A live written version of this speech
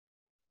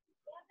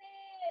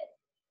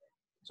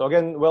So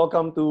again,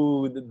 welcome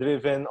to the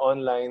Driven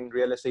Online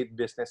Real Estate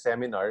Business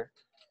Seminar.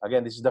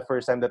 Again, this is the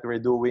first time that we're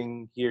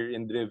doing here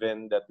in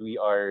Driven that we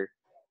are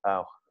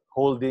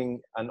holding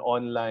an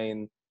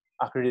online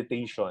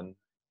accreditation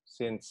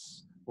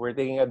since we're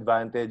taking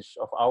advantage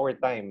of our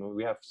time.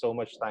 We have so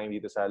much time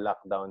dito sa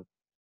lockdown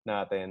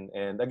natin.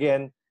 And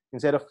again,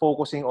 instead of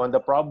focusing on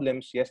the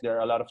problems, yes, there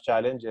are a lot of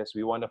challenges.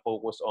 We want to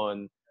focus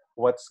on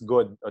what's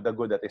good or the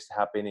good that is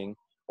happening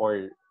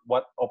or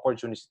what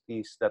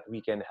opportunities that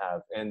we can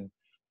have. And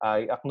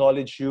I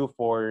acknowledge you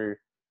for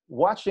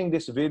watching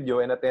this video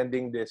and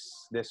attending this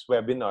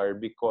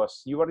webinar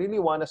because you really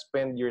want to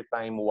spend your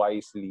time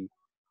wisely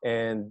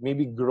and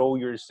maybe grow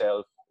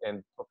yourself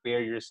and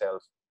prepare yourself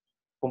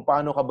kung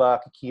paano ka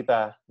ba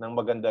kikita ng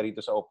maganda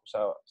rito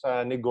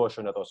sa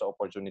negosyo na to, sa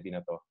opportunity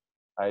na to.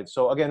 Right?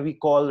 So again, we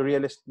call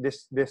this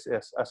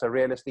as a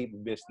real estate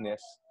business,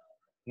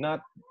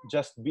 not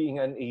just being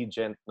an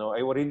agent. No,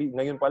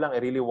 ngayon pa lang, I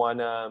really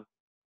wanna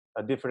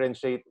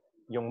differentiate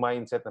yung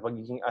mindset na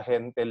pagiging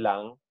ahente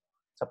lang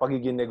sa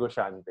pagiging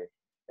negosyante.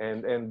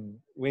 And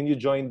when you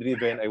join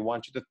Driven, I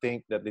want you to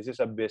think that this is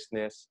a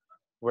business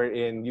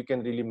wherein you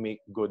can really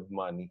make good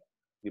money.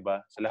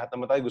 Diba? Sa lahat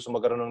naman tayo gusto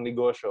magkaroon ng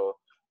negosyo,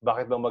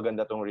 bakit ba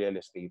maganda tong real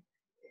estate?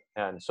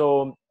 And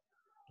so,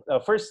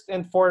 first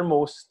and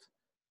foremost,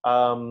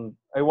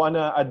 I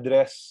wanna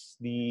address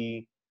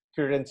the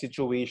current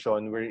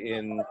situation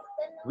wherein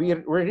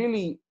we're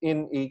really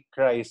in a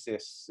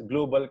crisis,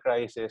 global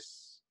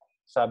crisis.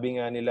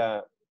 Sabi nga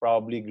nila,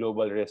 probably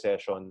global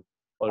recession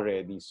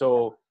already.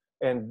 So,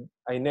 and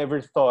I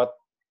never thought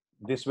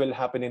this will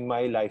happen in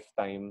my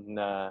lifetime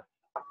na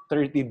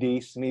 30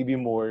 days, maybe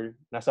more,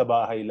 nasa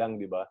bahay lang,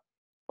 di ba?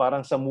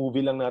 Parang sa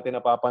movie lang natin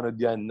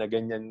napapanood yan na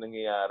ganyan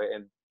nangyayari.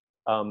 And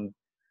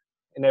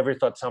I never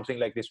thought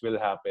something like this will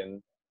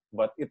happen.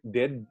 But it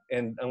did.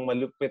 And ang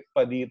malupit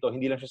pa dito,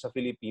 hindi lang siya sa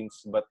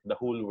Philippines, but the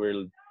whole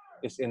world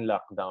is in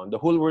lockdown.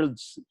 The whole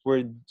world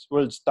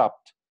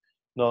stopped.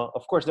 No,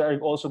 of course, there are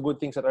also good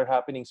things that are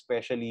happening,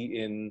 especially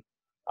in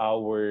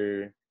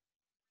the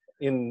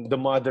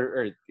Mother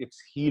Earth. It's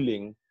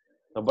healing,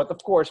 no, but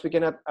of course, we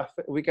cannot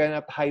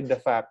hide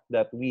the fact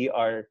that we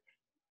are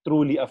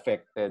truly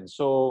affected.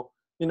 So,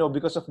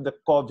 because of the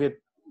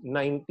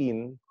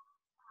COVID-19,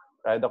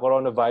 right, the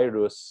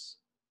coronavirus,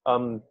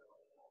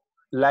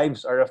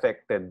 lives are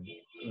affected.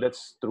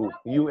 That's true.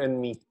 You and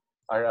me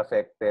are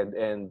affected,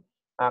 and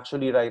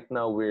actually, right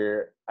now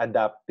we're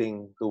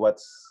adapting to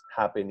what's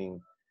happening.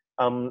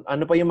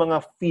 Ano pa yung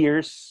mga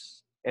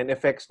fears and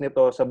effects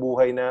nito sa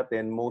buhay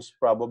natin? Most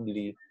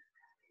probably,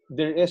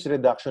 there is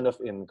reduction of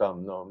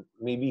income. No?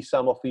 Maybe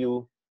some of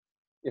you,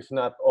 if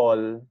not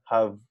all,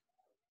 have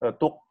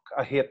took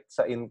a hit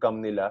sa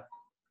income nila.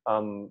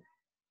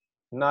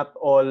 Not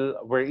all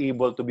were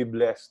able to be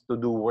blessed to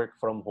do work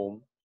from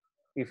home.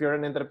 If you're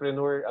an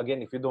entrepreneur,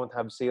 again, if you don't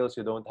have sales,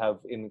 you don't have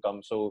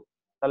income. So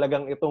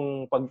talagang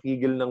itong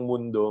pagpigil ng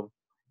mundo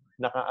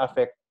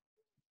naka-affect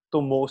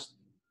to most,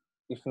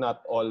 if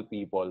not all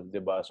people,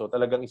 diba? So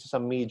talagang isa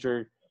sa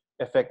major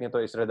effect nito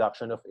is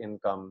reduction of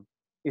income,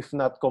 if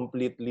not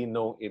completely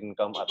no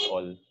income at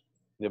all,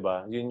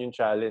 diba? Yun yung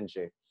challenge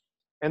eh.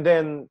 And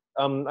then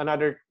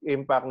another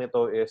impact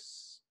nito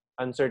is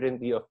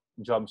uncertainty of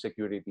job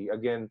security.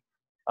 Again,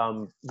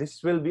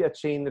 this will be a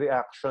chain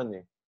reaction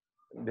eh,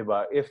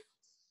 diba? If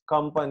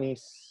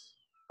companies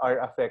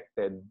are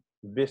affected,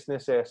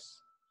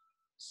 businesses,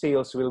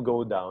 sales will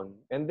go down,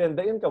 and then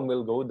the income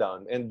will go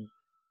down, and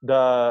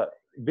the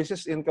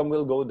business income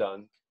will go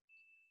down.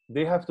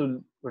 They have to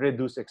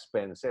reduce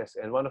expenses,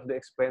 and one of the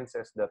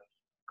expenses that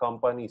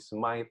companies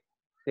might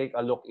take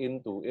a look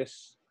into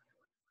is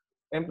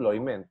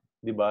employment,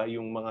 di ba?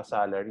 Yung mga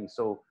salary.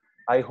 So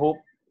I hope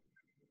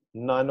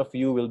none of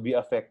you will be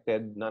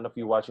affected, none of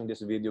you watching this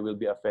video will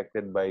be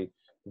affected by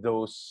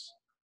those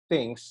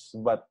things,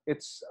 but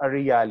it's a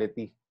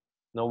reality.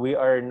 Now we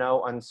are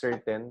now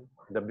uncertain.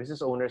 The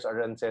business owners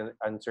are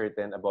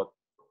uncertain about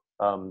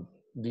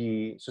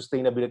the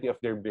sustainability of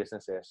their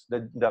businesses.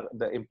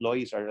 The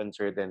employees are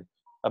uncertain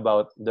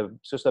about the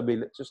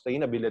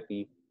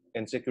sustainability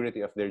and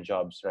security of their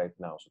jobs right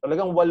now. So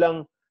talagang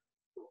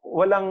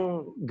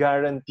walang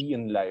guarantee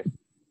in life.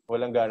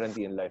 Walang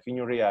guarantee in life.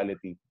 Yun yung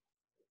reality.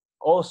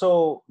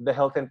 Also, the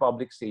health and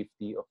public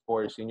safety, of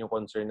course, yun yung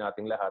concern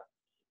nating lahat.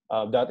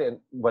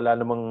 Dati, wala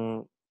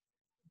namang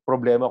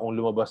problema kung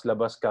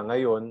lumabas-labas ka.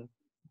 Ngayon,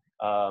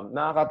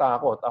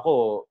 nakakatakot.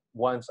 Ako,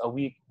 once a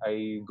week,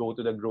 I go to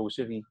the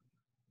grocery.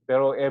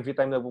 Pero every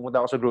time na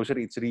pumunta ako sa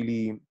grocery, it's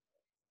really,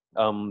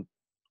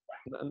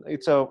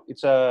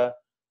 it's a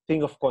thing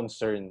of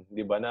concern,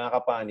 di ba?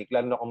 Nakakapanik,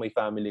 lalo na kung may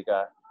family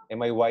ka.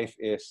 And my wife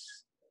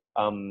is,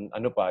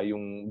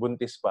 yung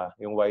buntis pa,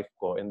 yung wife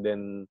ko. And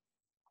then,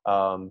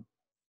 I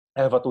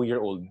have a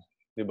 2-year-old,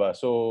 di ba?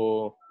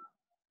 So,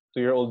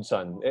 2-year-old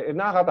son.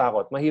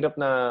 Nakakatakot. Mahirap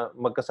na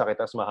magkasakit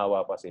as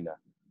mahawa pa sila.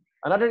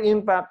 Another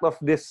impact of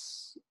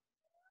this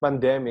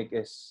pandemic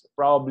is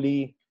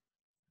probably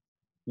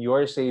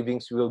your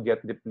savings will get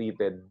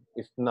depleted,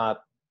 if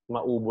not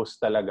maubos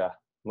talaga,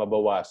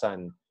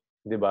 mabawasan,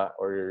 'di ba?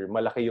 Or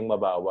malaki yung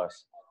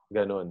mabawas.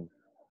 Ganon.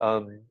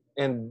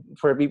 And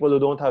for people who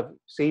don't have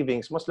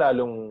savings, mas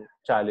lalong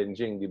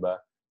challenging, di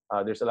ba?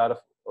 There's a lot of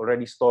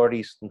already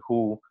stories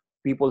who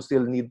people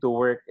still need to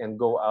work and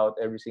go out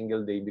every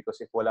single day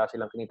because if wala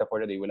silang kinita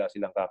for the day, wala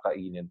silang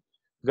kakainin.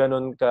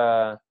 Ganon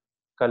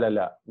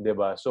kalala, di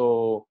ba?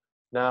 So,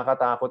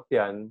 nakakatakot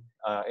yan,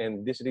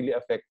 and this really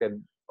affected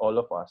all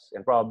of us.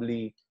 And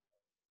probably,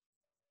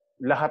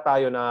 lahat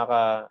tayo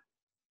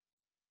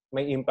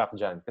may impact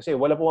dyan. Kasi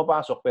wala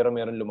pumapasok pero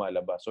meron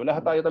lumalabas. So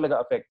lahat tayo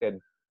talaga affected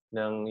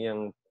ng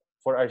yung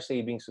for our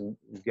savings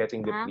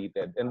getting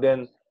depleted. And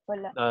then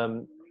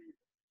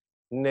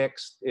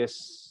next is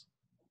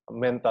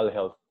mental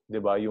health,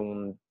 'di ba?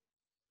 Yung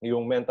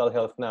mental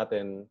health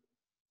natin,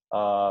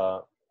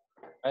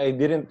 I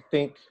didn't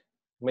think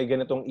may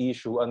ganitong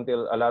issue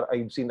until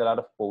I've seen a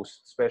lot of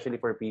posts, especially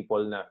for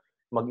people na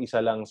mag-isa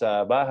lang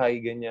sa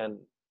bahay,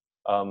 ganyan.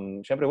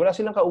 Syempre wala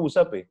silang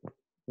kausap eh.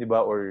 'Di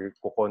ba? Or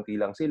kukonti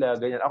lang sila,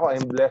 ganyan. Ako,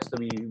 I'm blessed to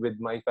be with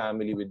my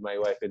family, with my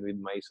wife, and with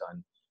my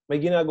son.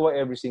 May ginagawa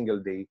every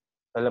single day.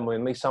 Alam mo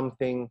yun, may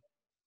something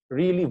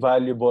really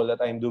valuable that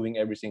I'm doing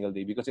every single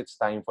day because it's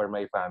time for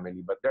my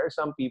family. But there are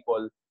some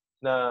people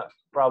na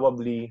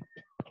probably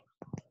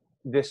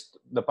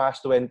the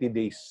past 20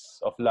 days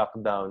of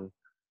lockdown,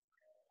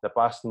 the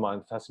past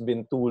month has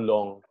been too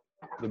long,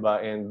 'di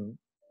ba? And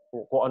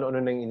kung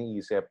ano-ano nang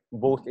iniisip,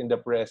 both in the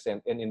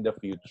present and in the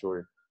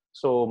future.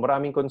 So,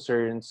 maraming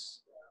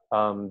concerns.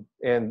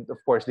 And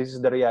of course, this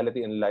is the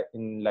reality in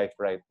life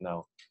right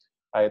now.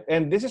 Right?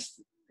 And this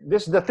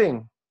is the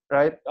thing,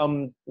 right?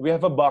 We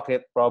have a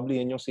bucket, probably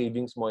in yung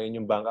savings mo, in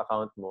yung bank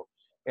account mo.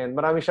 And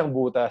marami siyang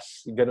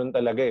butas. Ganun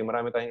talaga eh.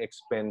 Marami tayong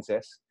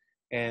expenses.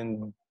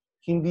 And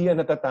hindi yan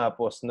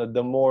natatapos na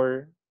the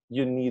more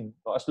you need,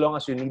 as long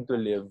as you need to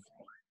live,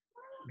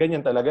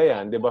 ganyan talaga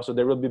yan, di ba? So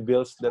there will be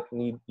bills that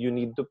you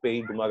need to pay.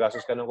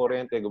 Gumagastos ka ng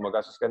kuryente,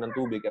 gumagastos ka ng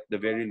tubig, at the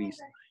very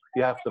least,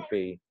 you have to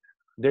pay.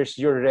 There's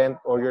your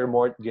rent or your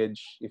mortgage.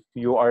 If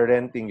you are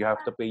renting, you have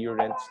to pay your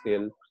rent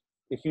still.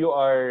 If you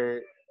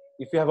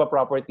have a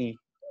property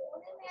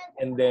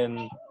and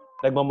then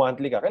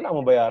nagma-monthly ka, kailangan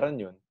mo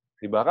bayaran yun.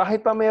 Di ba?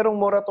 Kahit pa merong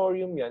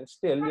moratorium yan,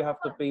 still, you have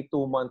to pay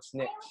 2 months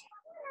next.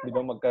 Di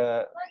ba?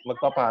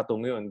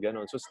 Magpapatong yun.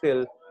 Ganon. So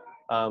still,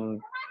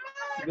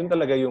 yun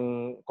talaga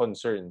yung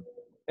concern.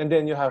 And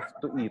then you have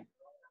to eat.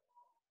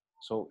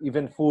 So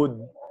even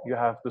food, you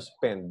have to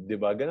spend. Di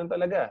ba? Ganon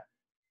talaga.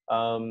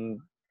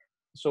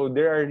 So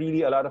there are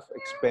really a lot of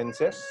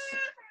expenses.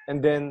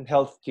 And then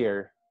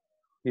healthcare.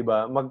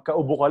 Diba?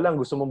 Magkaubo ka lang,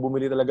 gusto mong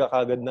bumili talaga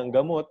kagad ng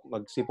gamot,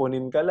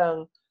 magsiponin ka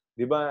lang,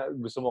 'di ba?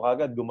 Gusto mo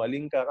kagad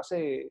gumaling ka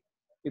kasi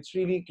it's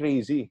really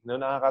crazy,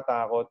 no?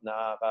 Nakakatakot,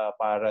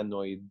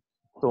 nakaka-paranoid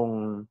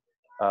tong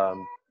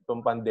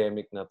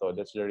pandemic na to.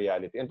 That's the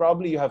reality. And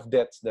probably you have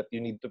debts that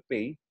you need to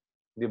pay,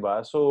 'di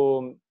ba?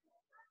 So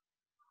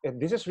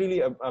this is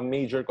really a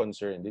major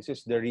concern. This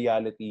is the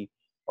reality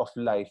of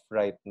life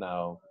right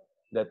now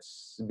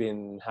that's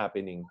been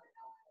happening.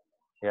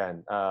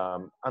 Yan.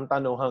 Ang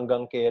tanong,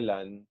 hanggang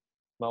kailan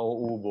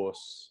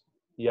mauubos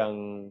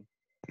yung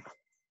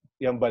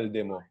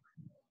balde mo?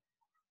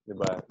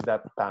 Diba?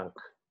 That tank,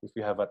 if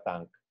you have a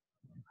tank.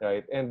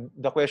 Right? And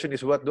the question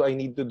is, what do I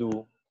need to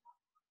do?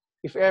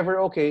 If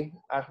ever, okay,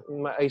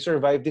 I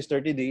survived this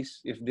 30 days.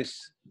 If this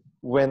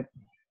went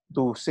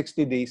to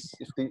 60 days,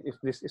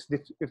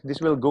 if this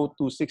will go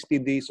to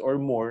 60 days or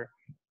more,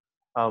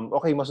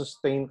 okay,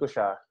 masustain ko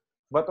siya.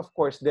 But of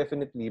course,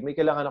 definitely, may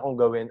kailangan akong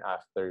gawin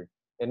after.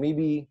 And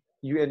maybe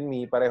you and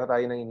me, pareho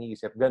tayo nang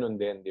iniisip, ganun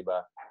din, di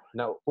ba?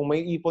 Na kung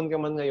may ipon ka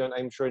man ngayon,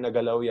 I'm sure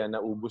nagalaw yan,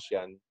 naubos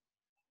yan,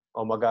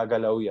 o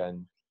magagalaw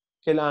yan,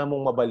 kailangan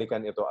mong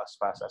mabalikan ito as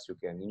fast as you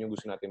can. Yun yung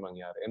gusto natin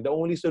mangyari. And the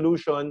only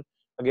solution,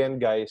 again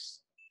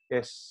guys,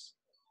 is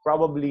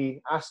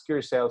probably ask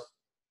yourself,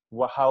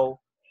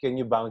 how can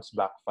you bounce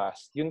back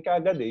fast? Yun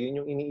kagad eh, yun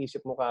yung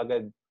iniisip mo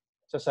kagad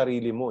sa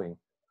sarili mo eh.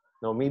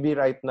 No, maybe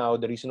right now,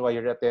 the reason why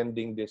you're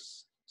attending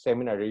this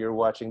seminar, you're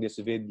watching this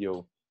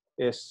video,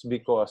 is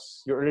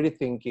because you're already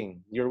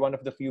thinking. You're one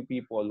of the few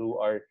people who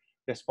are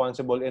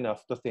responsible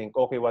enough to think,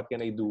 okay, what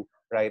can I do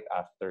right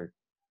after?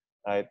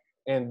 Right?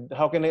 And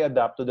how can I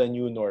adapt to the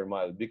new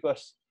normal?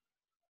 Because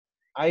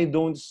I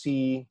don't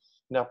see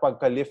na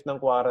pagka-lift ng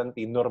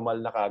quarantine,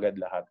 normal na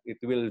kagad lahat.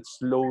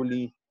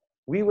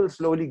 We will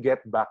slowly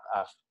get back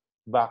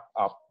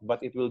up,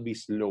 but it will be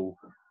slow.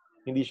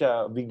 Hindi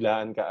siya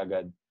biglaan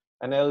kaagad.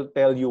 And I'll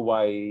tell you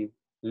why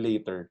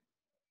later.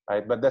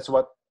 Right? But that's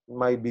what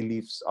my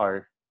beliefs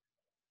are.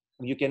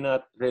 You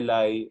cannot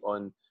rely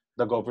on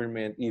the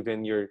government,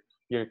 even your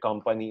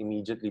company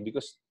immediately,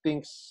 because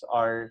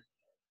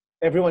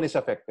everyone is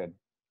affected,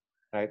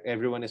 right?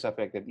 Everyone is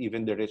affected.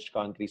 Even the rich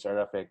countries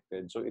are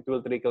affected. So it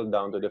will trickle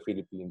down to the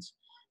Philippines,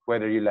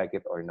 whether you like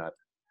it or not.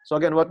 So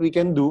again, what we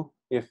can do,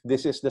 if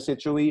this is the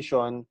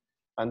situation,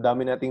 ang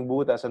dami nating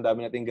butas, ang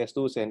dami nating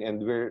gastusin, and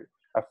we're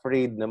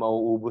afraid na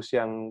mauubos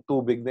yung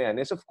tubig na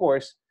yan, is of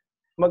course,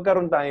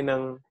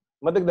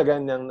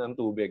 madagdagan ng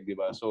tubig, di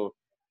ba? So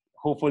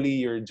hopefully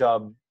your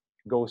job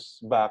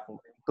goes back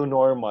to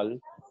normal.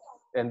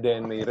 and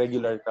then may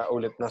regular ka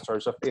ulit na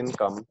source of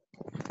income.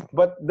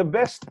 But the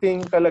best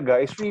thing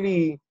talaga is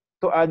really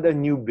to add a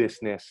new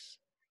business.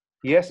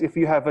 Yes, if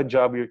you have a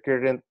job, your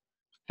current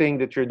thing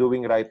that you're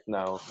doing right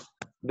now,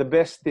 the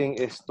best thing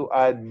is to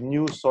add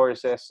new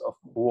sources of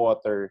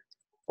water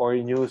or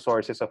new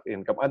sources of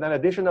income, and an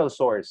additional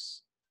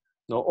source.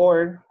 No,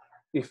 or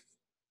if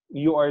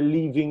you are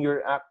leaving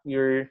your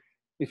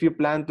if you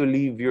plan to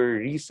leave your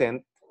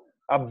recent,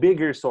 a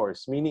bigger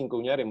source, meaning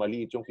kunyari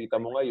maliit yung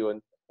kita mo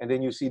ngayon, and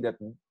then you see that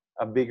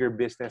a bigger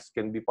business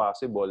can be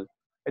possible,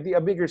 edi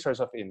a bigger source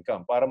of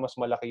income para mas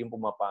malaki yung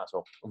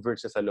pumapasok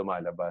versus sa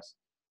lumalabas.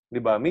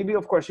 'Di ba? Maybe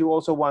of course you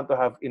also want to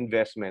have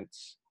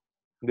investments,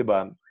 'di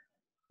ba?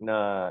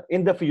 Na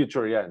in the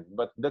future yan.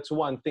 But that's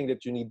one thing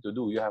that you need to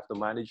do. You have to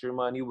manage your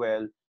money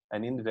well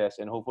and invest,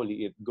 and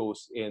hopefully it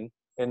goes in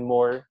and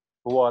more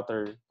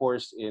water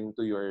pours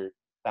into your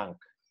tank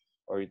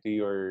or to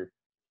your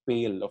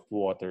pail of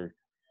water.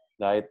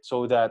 Right?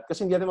 So that,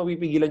 kasi hindi natin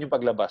mapipigilan yung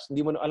paglabas.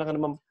 Hindi mo, alam ka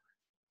naman,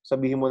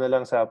 sabihin mo na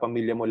lang sa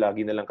pamilya mo,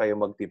 lagi na lang kayo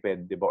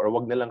magtipid, di ba? Or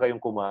wag na lang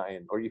kayong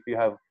kumain. Or if you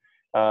have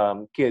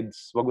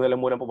kids, wag na lang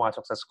muna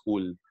pumasok sa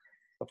school.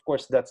 Of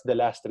course, that's the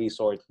last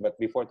resort. But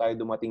before tayo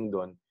dumating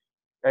doon,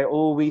 I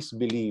always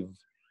believe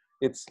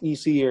it's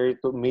easier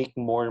to make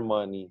more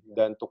money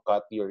than to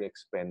cut your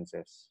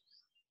expenses.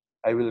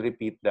 I will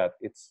repeat that.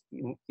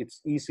 It's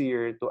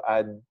easier to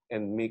add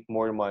and make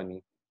more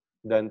money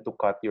than to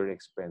cut your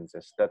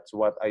expenses. That's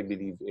what I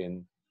believe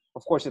in.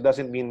 Of course, it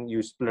doesn't mean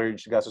you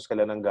splurge, gastos ka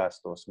lang ng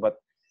gastos, but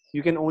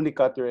you can only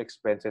cut your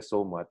expenses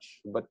so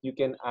much. But you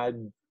can add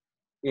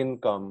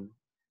income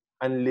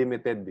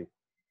unlimited,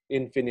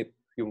 infinite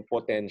yung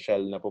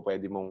potential na po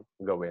pwede mong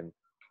gawin.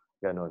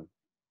 Ganon.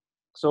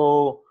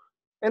 So,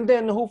 and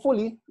then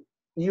hopefully,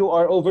 you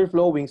are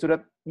overflowing so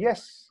that,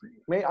 yes,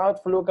 may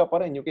outflow ka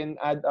pa rin. You can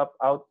add up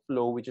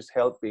outflow, which is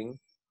helping,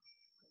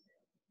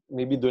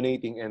 maybe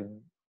donating and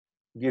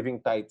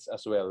giving tithes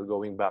as well,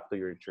 going back to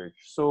your church.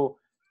 So,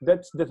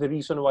 that's the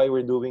reason why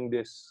we're doing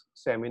this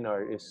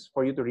seminar, is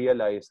for you to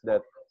realize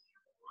that,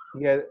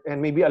 yeah,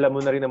 and maybe alam mo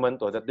na rin naman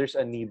to, that there's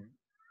a need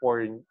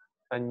for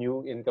a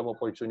new income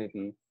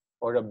opportunity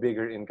or a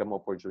bigger income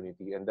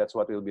opportunity. And that's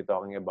what we'll be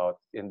talking about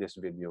in this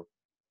video.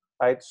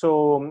 Right,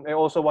 so I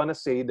also want to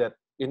say that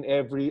in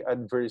every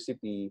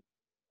adversity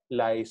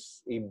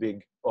lies a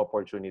big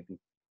opportunity.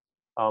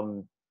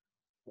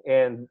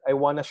 And I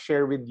want to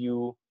share with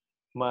you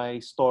my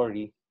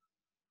story.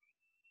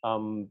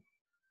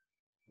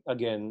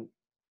 Again,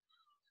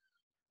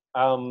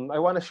 I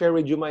want to share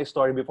with you my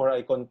story before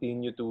I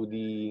continue to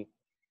the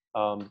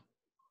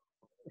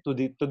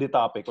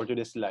topic or to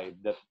the slide.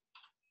 That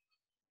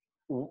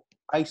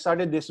I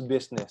started this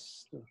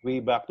business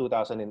way back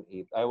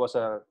 2008. I was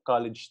a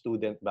college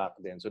student back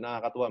then. So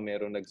nakakatuwa,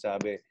 meron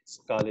nagsabi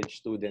college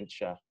student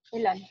siya.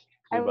 Ilan?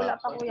 Ay, Diba? wala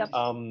pa kuya.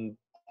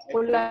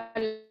 Pula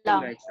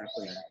lang.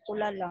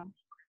 Pula lang.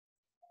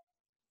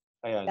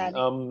 Ayan.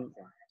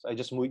 So I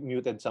just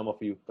muted some of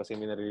you kasi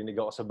may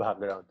narinig ako sa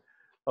background.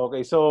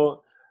 Okay,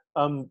 so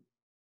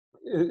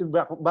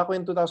back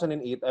in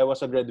 2008, I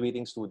was a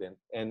graduating student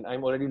and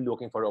I'm already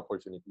looking for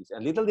opportunities.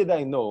 And little did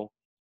I know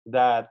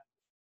that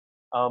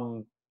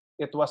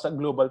it was a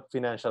global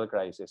financial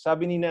crisis.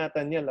 Sabi ni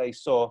Nathaniel, I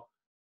saw,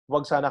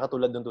 wag sana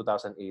katulad ng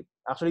 2008.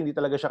 Actually, hindi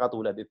talaga siya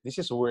katulad. This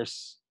is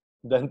worse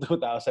than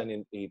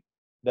 2008.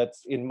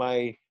 That's, in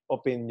my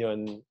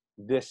opinion,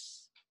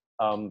 this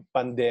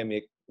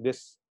pandemic,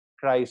 this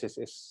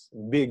crisis is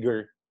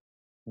bigger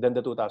than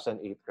the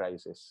 2008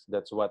 crisis.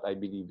 That's what I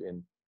believe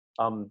in.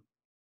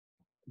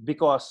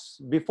 Because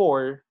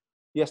before,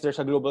 yes, there's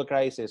a global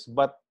crisis,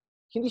 but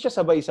hindi siya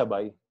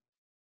sabay-sabay.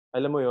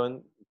 Alam mo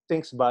yon,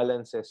 things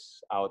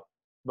balances out.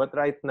 But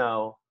right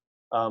now,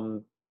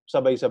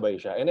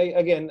 sabay-sabay siya.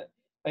 And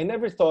I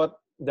never thought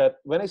that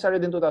when I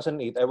started in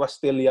 2008, I was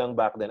still young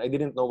back then. I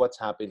didn't know what's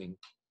happening.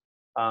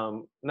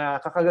 Na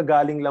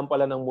kakagagaling lang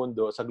pala ng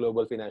mundo sa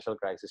global financial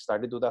crisis.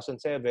 Started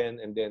 2007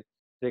 and then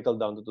trickled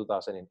down to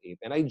 2008.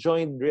 And I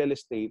joined real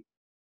estate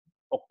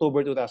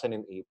October 2008.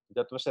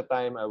 That was the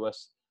time I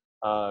was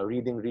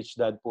reading Rich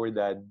Dad, Poor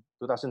Dad.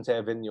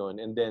 2007 yon.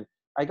 And then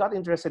I got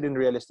interested in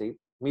real estate.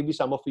 Maybe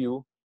some of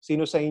you,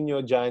 sino sa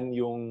inyo dyan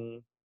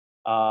yung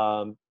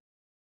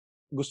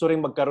gusto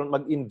rin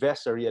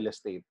mag-invest sa real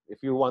estate?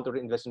 If you want to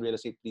invest in real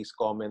estate, please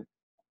comment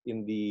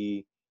in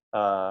the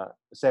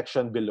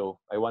section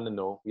below. I want to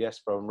know. Yes,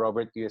 from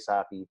Robert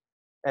Kiyosaki.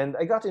 And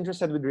I got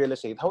interested with real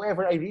estate.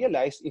 However, I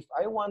realized if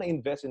I want to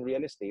invest in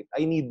real estate,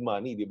 I need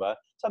money, di ba?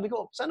 Sabi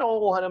ko, saan ako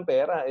kukuha ng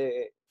pera?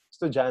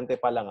 Estudyante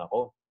pa lang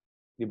ako.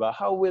 Di ba?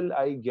 How will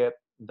I get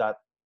that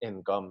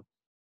income?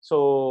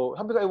 So,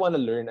 sabi ko, I want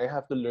to learn. I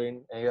have to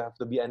learn. I have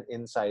to be an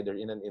insider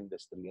in an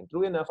industry. And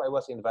true enough, I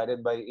was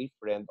invited by a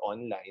friend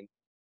online.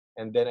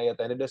 And then I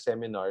attended a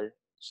seminar,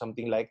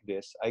 something like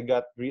this. I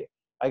got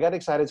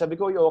excited. Sabi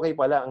ko, okay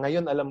pala.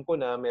 Ngayon, alam ko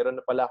na meron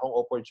na pala akong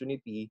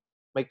opportunity.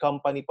 May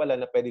company pala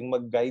na pwedeng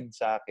mag-guide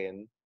sa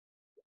akin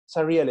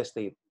sa real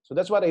estate. So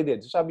that's what I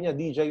did. So sabi niya,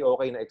 DJ,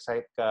 okay,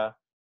 na-excite ka.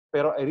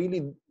 Pero I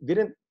really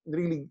didn't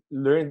really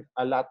learned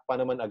a lot pa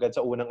naman agad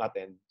sa unang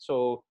attend.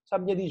 So,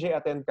 sabi niya, DJ,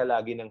 attend ka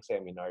lagi ng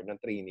seminar, ng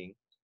training.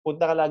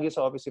 Punta ka lagi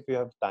sa office if you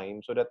have time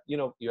so that,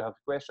 you have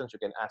questions, you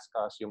can ask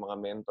us, yung mga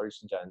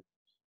mentors dyan.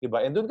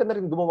 Diba? And doon ka na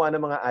rin gumawa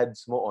ng mga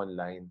ads mo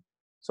online.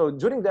 So,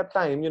 during that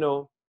time,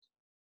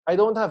 I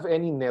don't have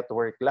any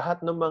network.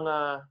 Lahat ng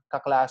mga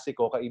kaklase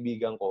ko,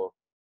 kaibigan ko,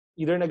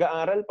 either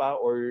nag-aaral pa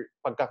or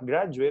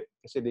pagka-graduate,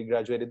 kasi they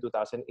graduated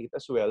 2008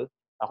 as well.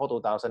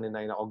 Ako,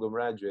 2009 ako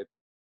gumraduate.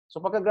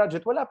 So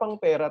pagka-graduate, wala pang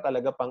pera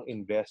talaga pang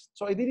invest.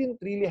 So I didn't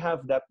really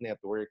have that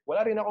network.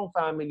 Wala rin akong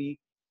family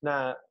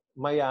na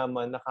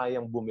mayaman na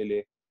kayang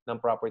bumili ng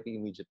property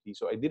immediately.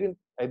 So I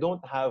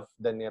don't have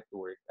the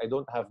network. I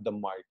don't have the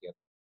market.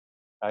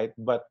 Right?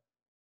 But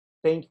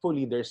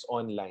thankfully, there's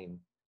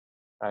online.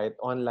 Right?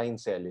 Online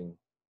selling.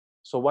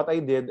 So what I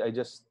did, I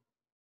just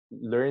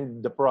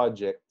learned the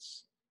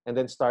projects and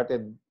then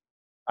started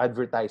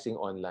advertising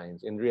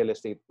online in real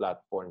estate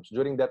platforms.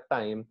 During that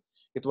time,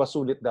 it was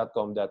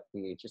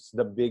sulit.com.ph. It's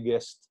the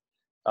biggest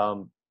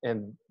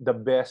and the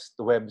best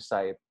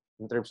website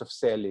in terms of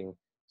selling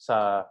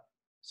sa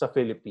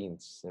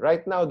Philippines.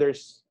 Right now,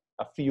 there's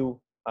a few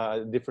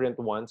different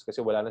ones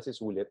kasi wala na si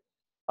Sulit.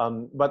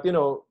 But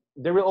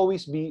there will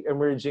always be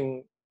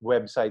emerging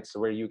websites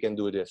where you can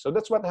do this. So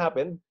that's what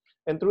happened.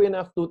 And true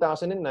enough,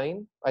 2009,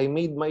 I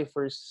made my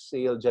first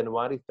sale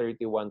January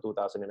 31,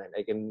 2009.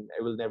 I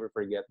will never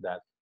forget that.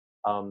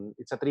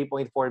 It's a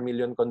 3.4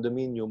 million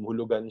condominium,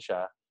 hulugan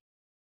siya.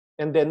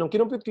 And then, nung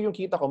kinumpute ko yung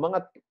kita ko,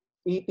 mga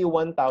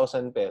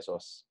 81,000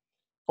 pesos.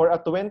 For a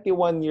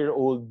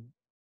 21-year-old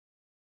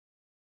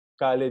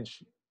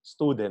college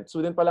student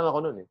pa lang ako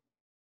noon eh.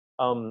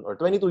 Or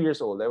 22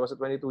 years old. I was a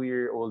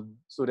 22-year-old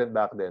student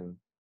back then.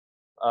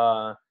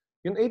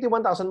 Yung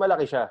 81,000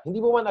 malaki siya.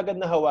 Hindi mo man agad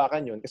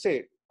nahawakan yun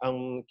kasi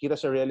ang kita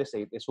sa real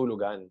estate is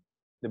hulugan.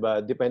 'Di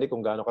ba? Depende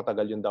kung gaano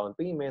katagal yung down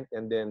payment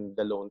and then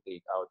the loan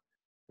takeout.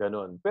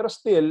 Ganon. Pero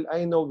still,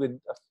 I know with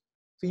a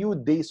few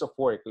days of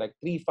work, like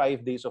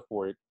 3-5 days of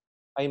work,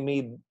 I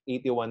made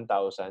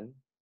 81,000.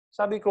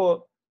 Sabi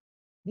ko,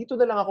 dito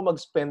na lang ako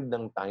mag-spend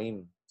ng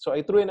time. So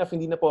I true enough,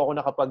 hindi na po ako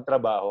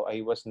nakapagtrabaho. I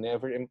was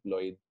never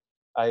employed.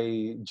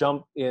 I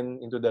jumped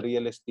into the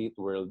real estate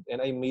world and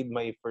I made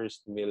my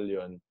first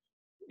million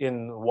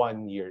in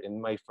 1 year,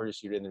 in my first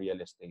year in real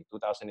estate,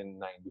 2009,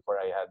 before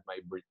I had my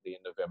birthday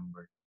in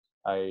November.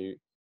 I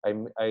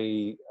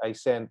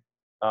sent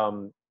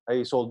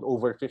I sold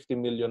over 50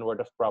 million worth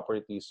of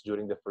properties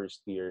during the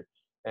first year,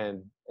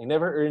 and I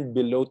never earned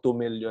below 2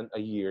 million a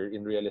year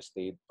in real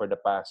estate for the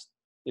past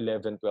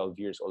 11, 12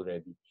 years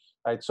already.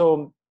 Right?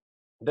 So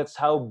that's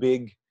how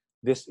big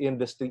this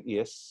industry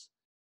is,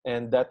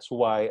 and that's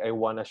why I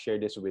want to share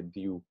this with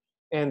you.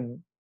 And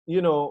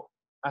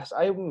as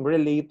I'm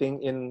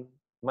relating in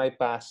my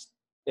past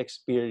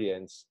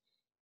experience,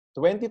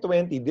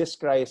 2020, this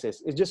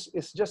crisis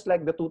is just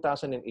like the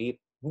 2008.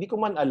 Hindi ko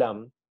man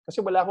alam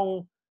kasi wala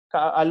akong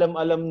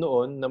kaalam-alam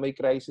noon na may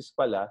crisis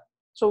pala.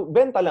 So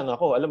benta lang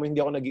ako. Alam mo, hindi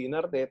ako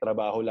nag-iinarte,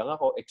 trabaho lang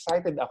ako.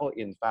 Excited ako,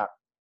 in fact.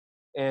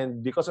 And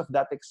because of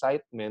that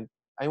excitement,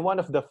 I'm one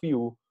of the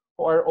few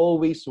who are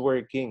always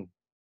working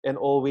and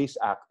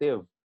always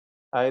active.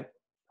 Right?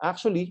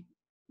 Actually,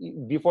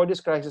 before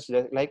this crisis,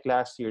 like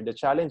last year, the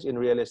challenge in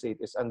real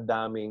estate is ang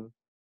daming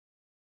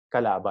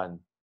kalaban.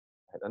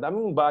 Ang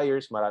daming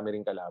buyers, marami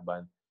ring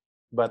kalaban.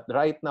 But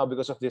right now,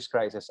 because of this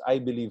crisis, I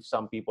believe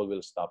some people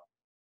will stop.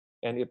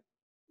 And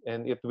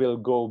it will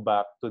go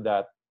back to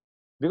that.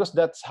 Because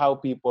that's how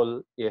people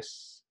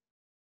is.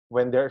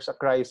 When there's a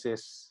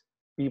crisis,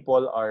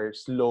 people are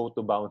slow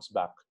to bounce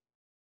back.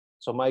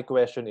 So my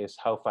question is,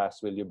 how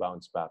fast will you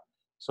bounce back?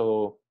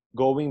 So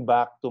going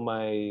back to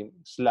my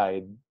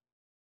slide,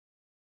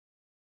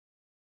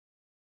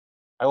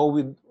 I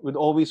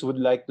would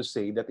like to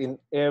say that in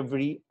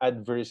every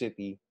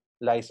adversity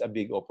lies a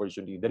big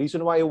opportunity. The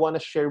reason why I want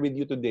to share with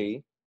you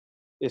today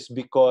is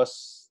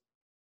because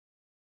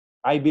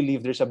I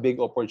believe there's a big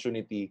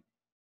opportunity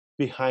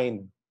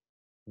behind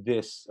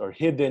this or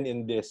hidden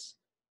in this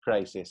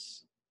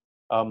crisis.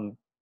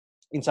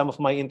 In some of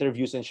my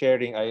interviews and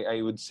sharing,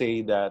 I would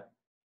say that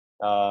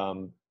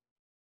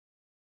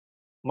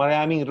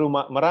maraming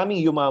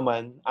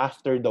yumaman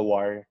after the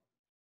war.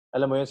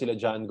 Alam mo yun, sila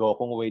John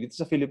Gokong Wei dito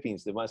sa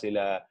Philippines, di ba?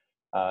 Sila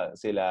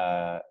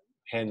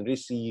Henry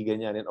C,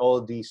 ganyan, and all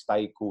these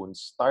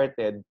tycoons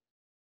started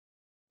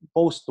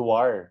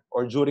post-war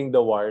or during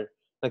the war.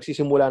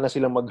 Nagsisimula na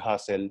silang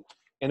mag-hustle.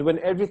 And when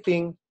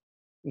everything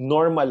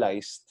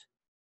normalized,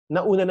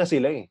 nauna na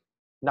sila eh.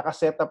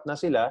 Nakaset up na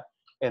sila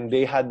and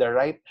they had the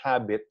right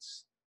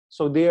habits.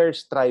 So they are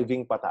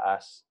striving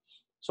pataas.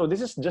 So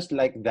this is just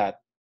like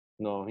that.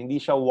 No, hindi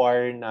siya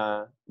war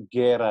na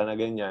gera na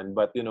ganyan,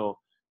 but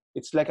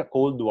it's like a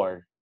Cold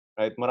War,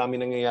 right?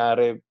 Marami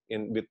nangyayari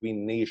in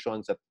between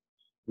nations that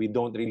we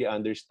don't really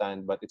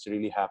understand, but it's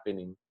really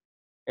happening.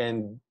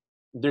 And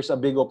there's a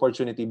big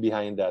opportunity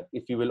behind that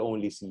if you will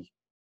only see.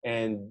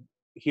 And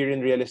here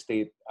in real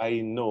estate,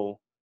 I know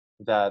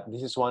that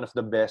this is one of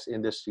the best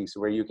industries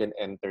where you can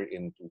enter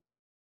into.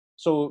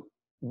 So,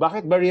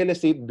 bakit ba real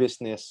estate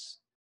business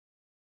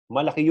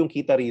malaki yung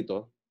kita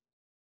rito,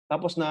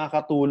 tapos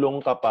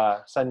nakakatulong ka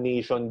pa sa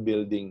nation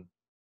building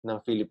ng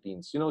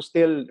Philippines.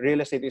 Still,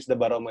 real estate is the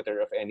barometer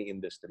of any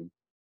industry.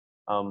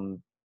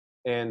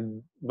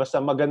 And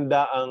basta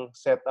maganda ang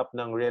setup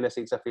ng real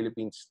estate sa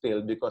Philippines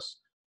still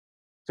because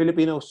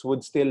Filipinos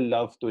would still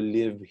love to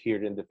live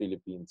here in the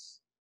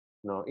Philippines.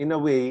 No, in a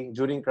way,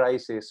 during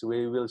crisis,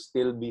 we will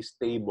still be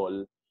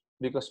stable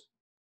because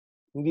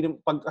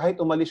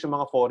kahit umalis yung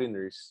mga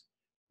foreigners,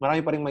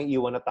 marami pa rin may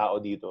iwan na tao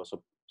dito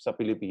sa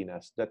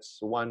Pilipinas.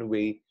 That's one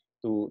way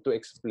to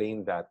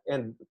explain that.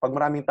 And pag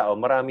maraming tao,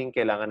 maraming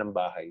kailangan ng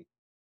bahay.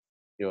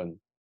 Yun.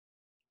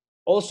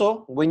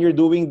 Also, when you're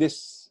in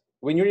this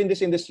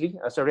industry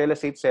as a real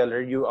estate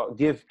seller, you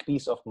give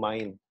peace of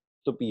mind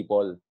to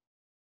people.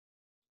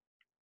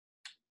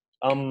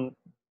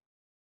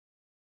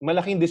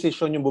 Malaking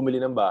decision yung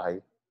bumili ng bahay.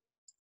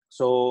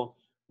 So,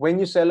 when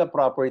you sell a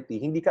property,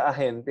 hindi ka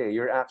ahente.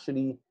 You're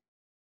actually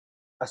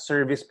a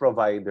service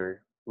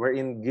provider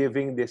wherein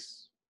giving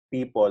these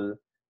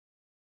people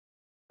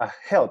a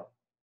help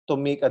to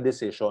make a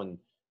decision.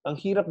 Ang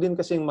hirap din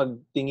kasing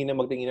magtingin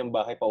ng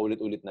bahay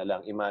paulit-ulit na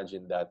lang.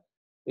 Imagine that.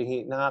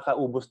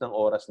 Nakakaubos ng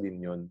oras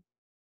din yun.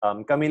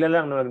 Kami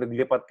lang nung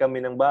naglipat kami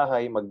ng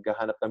bahay,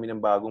 maghahanap kami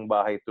ng bagong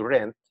bahay to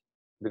rent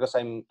because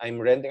I'm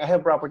renting. I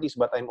have properties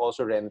but I'm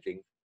also renting.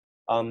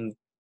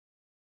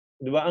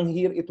 Di ba,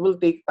 it will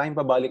take time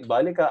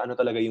pabalik-balik ka, ano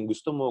talaga yung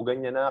gusto mo,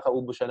 ganyan,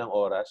 nakakaubos siya ng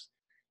oras.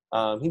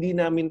 Hindi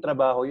namin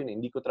trabaho yun.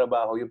 Hindi ko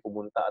trabaho yung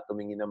pumunta at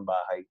tumingin ng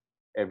bahay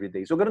every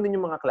day. So, ganun din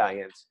yung mga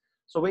clients.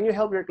 So, when you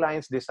help your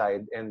clients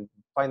decide and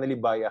finally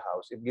buy a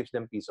house, it gives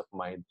them peace of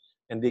mind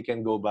and they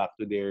can go back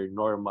to their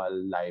normal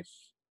life.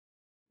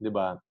 Di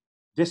ba?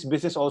 This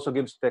business also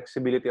gives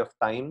flexibility of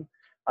time.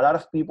 A lot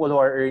of people who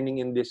are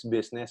earning in this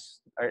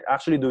business are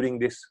actually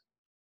doing this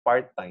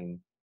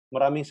part-time.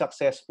 Maraming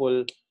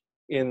successful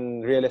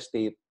in real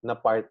estate na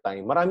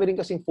part-time. Marami rin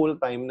kasing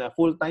full-time na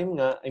full-time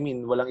nga,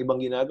 walang ibang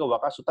ginagawa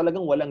ka. So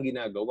talagang walang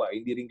ginagawa.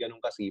 Hindi rin ganun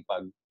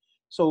kasipag.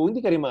 So hindi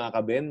ka rin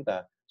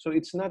makakabenta. So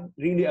it's not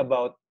really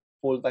about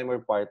full-time or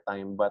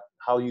part-time, but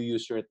how you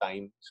use your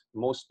time,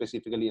 most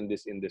specifically in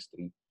this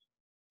industry.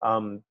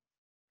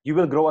 You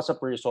will grow as a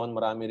person.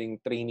 Marami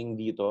ring training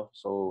dito.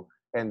 So,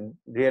 and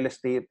real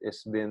estate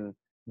has been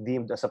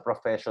deemed as a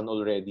profession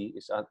already.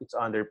 It's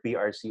under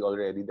PRC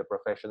already, the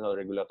Professional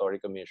Regulatory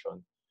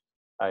Commission.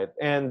 Right?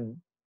 And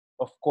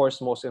of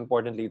course, most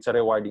importantly, it's a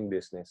rewarding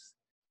business.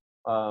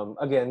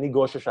 Again,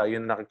 negosyo siya,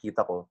 yun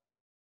nakikita ko.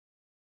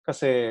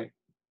 Kasi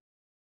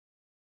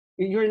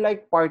you're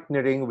like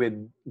partnering with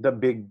the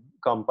big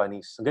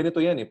companies.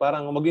 Ganito yan eh.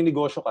 Parang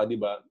mag-negosyo ka, di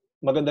ba?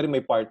 Maganda rin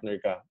may partner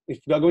ka.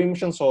 If gagawin mo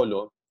siyang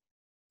solo,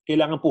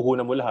 kailangan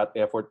puhunan mo lahat,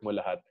 effort mo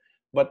lahat.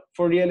 But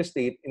for real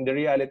estate, in the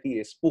reality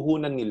is,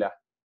 puhunan nila.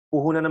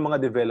 Puhunan ng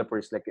mga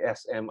developers like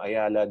SM,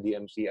 Ayala,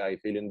 DMCI,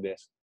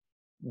 Philinvest,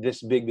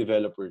 these big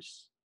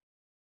developers.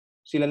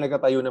 Sila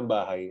nagkatayo ng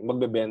bahay,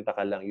 magbebenta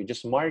ka lang. You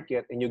just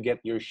market and you get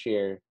your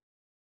share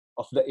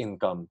of the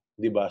income.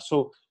 Diba?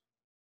 So,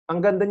 ang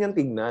ganda niyang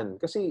tignan.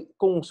 Kasi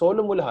kung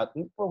solo mo lahat,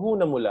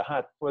 puhunan mo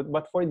lahat.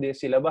 But for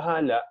this, sila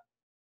bahala,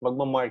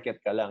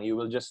 magmamarket ka lang. You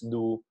will just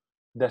do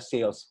the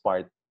sales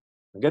part.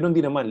 Ganon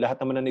din naman. Lahat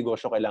naman ng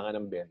negosyo kailangan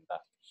ng benta.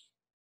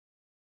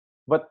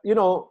 But,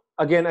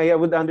 again, I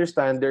would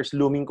understand there's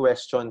looming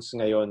questions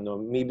ngayon. No?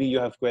 Maybe you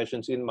have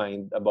questions in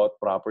mind about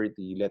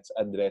property. Let's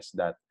address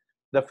that.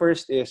 The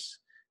first is,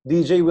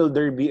 DJ, will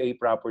there be a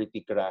property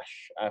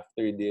crash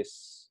after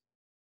this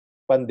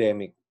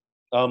pandemic?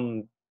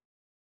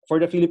 For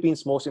the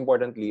Philippines, most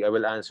importantly, I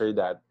will answer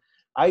that.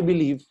 I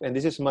believe, and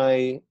this is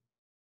my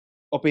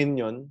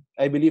opinion,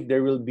 I believe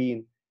there will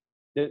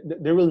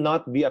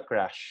not be a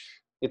crash.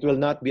 It will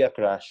not be a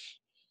crash.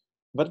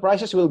 But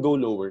prices will go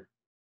lower.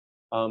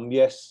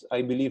 Yes,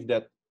 I believe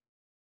that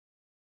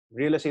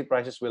real estate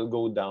prices will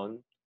go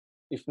down,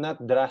 if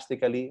not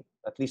drastically,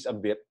 at least a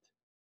bit.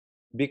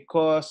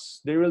 Because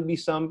there will be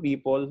some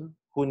people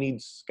who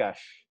needs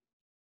cash.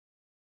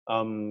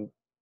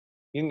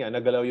 Yun nga,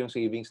 nagalaw yung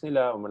savings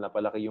nila, o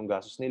napalaki yung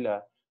gastos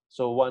nila.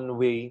 So one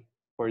way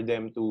for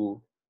them to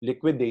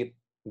liquidate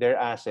their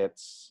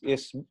assets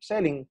is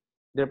selling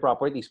their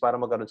properties para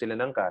magkaroon sila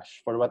ng cash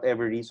for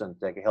whatever reason,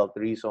 like health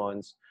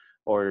reasons,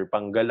 or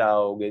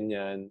panggalaw,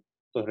 ganyan,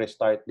 to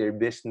restart their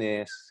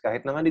business,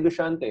 kahit na nga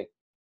negosyante.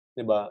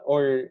 Diba?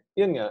 Or,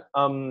 yun nga,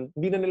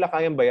 hindi na nila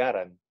kayang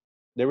bayaran.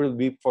 There will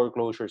be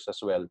foreclosures as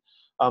well.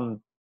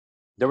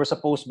 There was a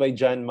post by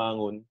John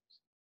Mangun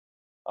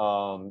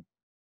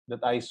that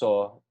I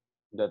saw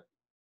that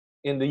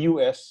in the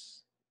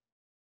US,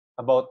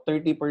 about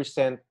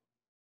 30%,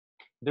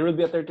 there will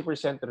be a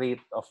 30%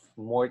 rate of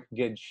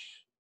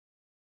mortgage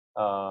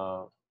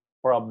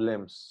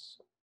problems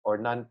or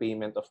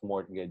non-payment of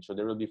mortgage. So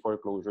there will be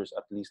foreclosures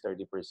at least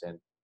 30%.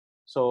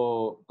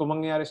 So kung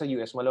mangyayari sa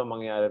US,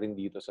 malamang mangyayari rin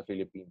dito sa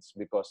Philippines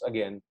because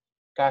again,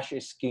 cash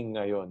is king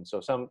ngayon.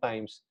 So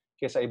sometimes,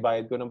 kesa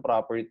ibayad ko ng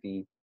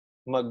property,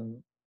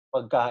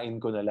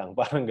 pagkain ko na lang.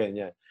 Parang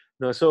ganyan.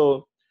 No?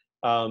 So,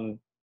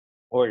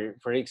 Or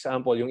for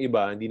example, yung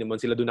iba, hindi naman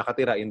sila doon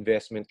nakatira,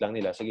 investment lang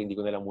nila, sige, hindi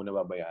ko na lang muna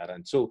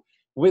babayaran. So,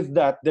 with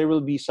that, there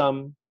will be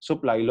some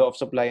supply, law of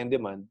supply and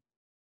demand.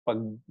 Pag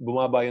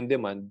bumaba yung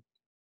demand,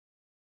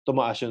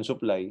 tumaas yung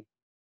supply,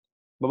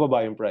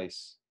 bababa yung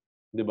price.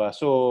 'Di ba?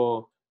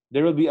 So,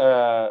 there will be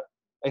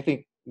I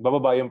think,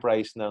 bababa yung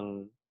price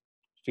ng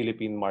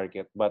Philippine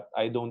market, but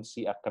I don't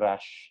see a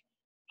crash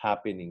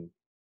happening.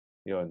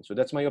 Yun. So,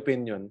 that's my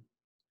opinion.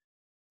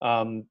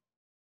 Um,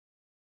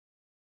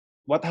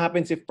 what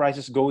happens if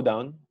prices go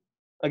down?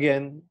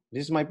 Again,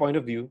 this is my point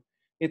of view.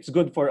 It's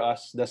good for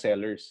us, the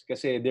sellers,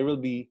 kasi there will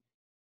be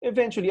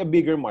eventually a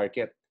bigger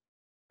market.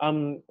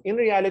 In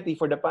reality,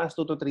 for the past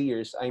 2 to 3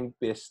 years, I'm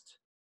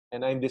pissed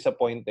and I'm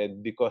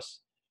disappointed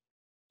because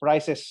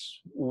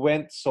prices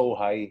went so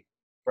high.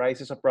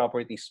 Prices of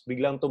properties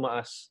biglang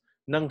tumaas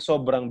ng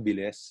sobrang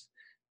bilis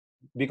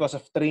because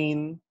of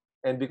train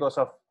and because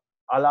of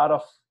a lot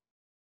of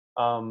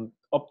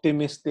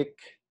optimistic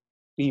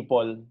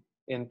people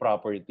in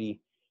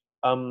property.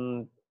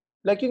 Um,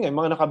 like yun nga,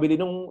 mga nakabili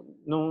nung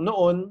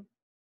noon,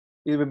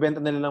 ibebenta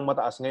nila ng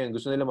mataas ngayon.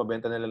 Gusto nila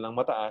mabenta nila ng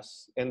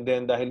mataas. And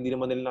then, dahil hindi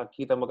naman nila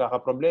nakikita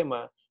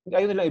magkakaproblema,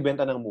 ayaw nila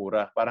ibenta ng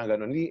mura. Parang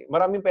ganun.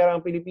 Maraming pera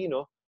ang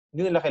Pilipino,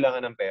 hindi nila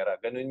kailangan ng pera.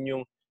 Ganun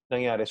yung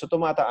nangyari. So,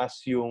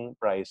 tumataas yung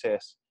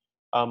prices.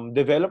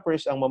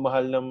 Developers, ang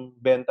mamahal ng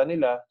benta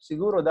nila,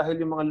 siguro dahil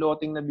yung mga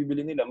loteng na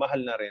bibili nila,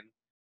 mahal na rin.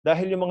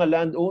 Dahil yung mga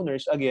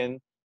landowners, again,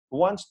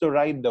 wants to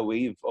ride the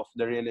wave of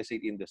the real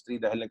estate industry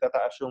dahil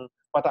nagtataas yung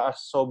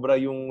pataas sobra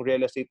yung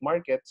real estate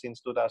market since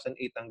 2008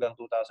 hanggang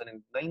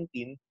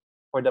 2019.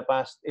 For the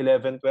past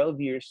 11, 12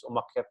 years,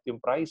 umakyat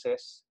yung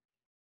prices.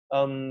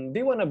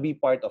 They wanna be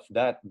part of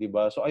that, di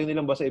ba? So, ayaw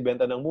nilang basta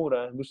ibenta ng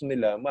mura, gusto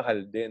nila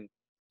mahal din.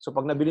 So,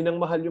 pag nabili ng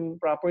mahal yung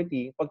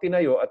property, pag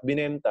tinayo at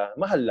binenta,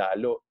 mahal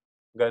lalo.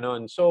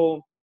 Ganon.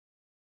 So,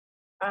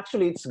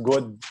 actually, it's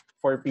good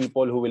for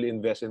people who will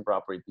invest in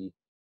property.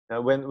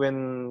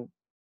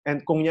 And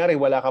kung nyari,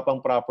 wala ka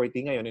pang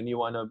property ngayon and you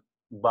wanna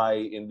buy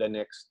in the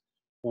next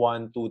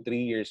 1, 2, 3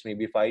 years,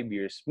 maybe 5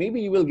 years,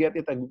 maybe you will get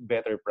it a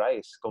better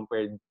price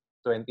compared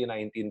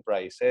 2019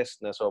 prices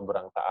na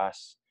sobrang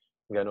taas.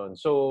 Ganon.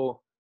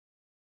 So,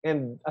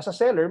 and as a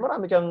seller,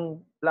 marami kang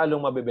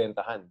lalong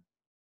mabebentahan.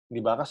 Di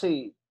ba?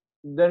 Kasi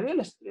the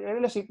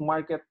real estate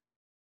market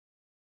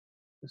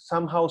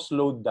somehow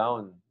slowed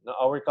down.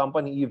 Our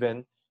company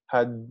even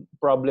had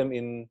problem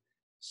in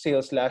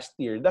sales last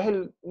year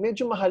dahil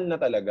medyo mahal na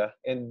talaga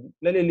and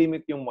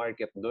nalilimit yung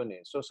market doon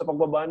eh. So sa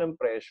pagbaba ng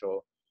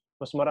presyo,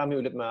 mas marami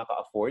ulit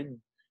makaka-afford,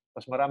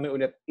 mas marami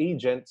ulit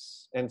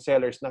agents and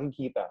sellers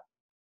nakikita.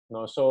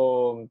 No? So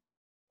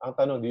ang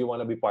tanong, do you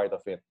want to be part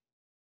of it?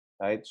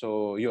 Right?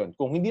 So yun.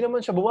 Kung hindi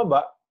naman siya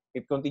bumaba,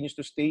 it continues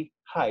to stay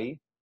high,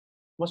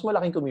 mas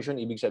malaking commission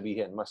ibig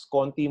sabihin. Mas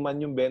konti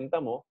man yung benta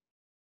mo,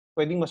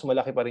 pwedeng mas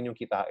malaki pa rin yung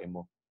kitain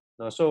mo.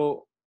 No?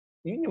 So,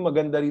 yun yung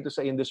maganda rito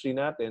sa industry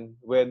natin.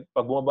 When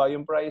pag bumaba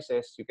yung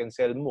prices, you can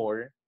sell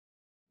more,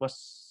 mas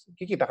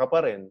kikita ka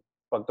pa rin.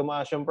 Pag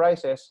tumaas yung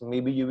prices,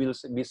 maybe you will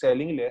be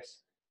selling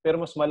less, pero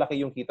mas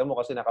malaki yung kita mo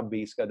kasi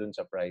naka-base ka dun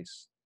sa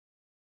price.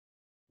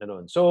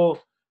 Ganun. So,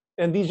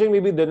 and DJ,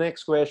 maybe the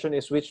next question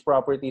is which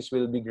properties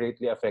will be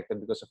greatly affected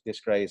because of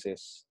this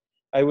crisis?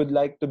 I would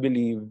like to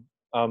believe,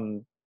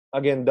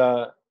 again,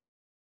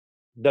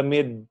 the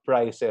mid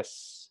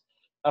prices.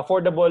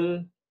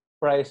 Affordable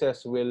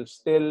prices will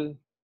still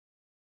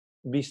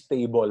be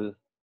stable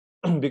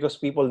because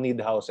people need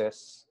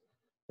houses.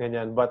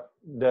 Ganyan. But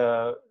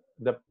the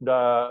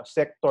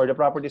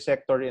property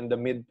sector in the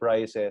mid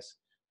prices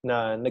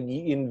na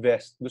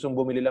nag-i-invest, gustong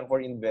bumili lang for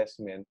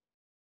investment,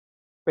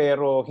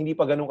 pero hindi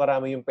pa ganun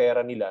karami yung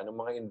pera nila ng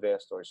mga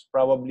investors,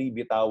 probably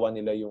bitawan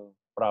nila yung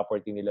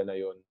property nila na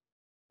yon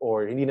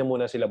or hindi na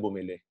muna sila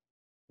bumili.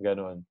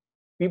 Ganon.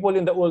 People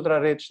in the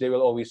ultra-rich, they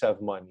will always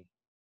have money.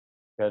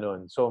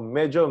 Ganon. So,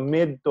 medyo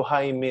mid to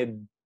high mid,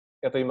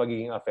 ito yung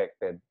magiging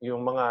affected.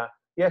 Yung mga,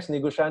 yes,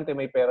 negosyante,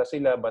 may pera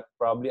sila, but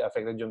probably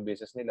affected yung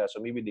business nila.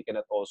 So, maybe they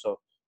cannot also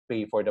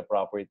pay for the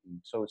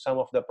property. So, some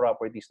of the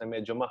properties na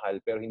medyo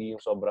mahal, pero hindi yung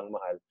sobrang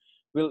mahal,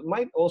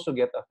 might also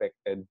get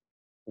affected.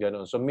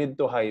 Ganon. So, mid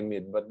to high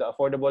mid. But the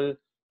affordable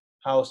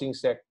housing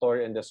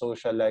sector and the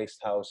socialized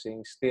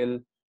housing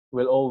still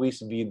will always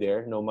be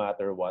there no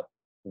matter what.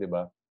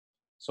 Diba?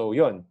 So,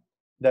 yun.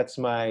 That's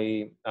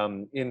my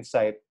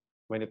insight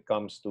when it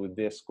comes to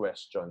these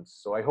questions.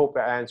 So I hope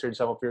I answered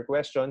some of your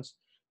questions.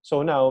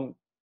 So now,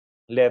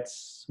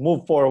 let's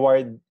move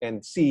forward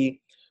and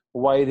see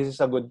why this is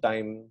a good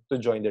time to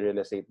join the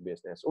real estate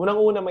business.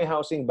 Unang-una, may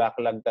housing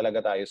backlog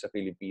talaga tayo sa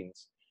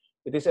Philippines.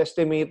 It is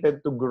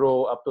estimated to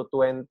grow up to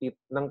 2030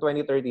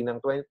 ng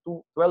 12.3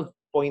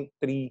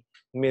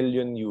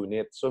 million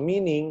units. So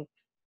meaning,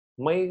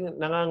 may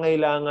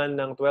nangangailangan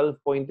ng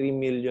 12.3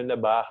 million na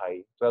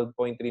bahay,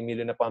 12.3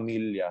 million na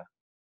pamilya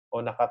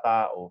o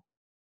nakatao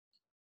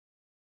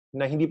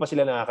na hindi pa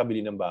sila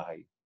nakakabili ng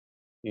bahay.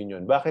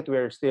 Yun. Bakit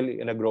we're still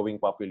in a growing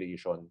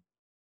population?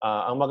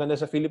 Ang maganda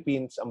sa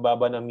Philippines, ang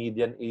baba na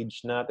median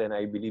age natin,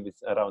 I believe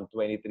it's around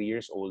 23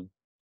 years old.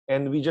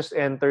 And we just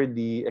entered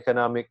the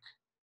economic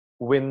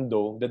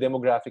window, the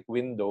demographic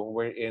window,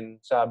 wherein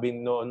sabi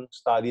noon,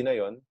 study na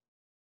yon,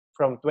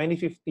 from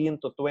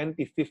 2015 to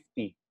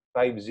 2050,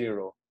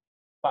 50,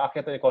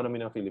 paakyat ang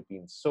economy ng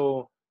Philippines.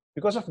 So,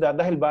 because of that,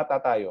 dahil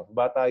bata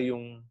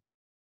yung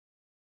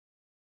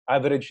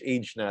average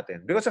age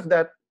natin. Because of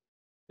that,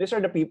 these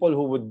are the people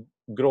who would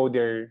grow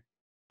their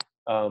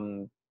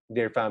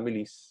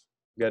families,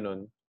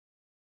 ganon.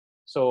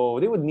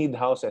 So, they would need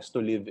houses to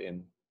live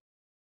in.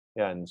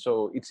 Yan.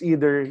 So, it's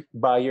either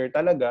buyer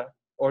talaga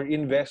or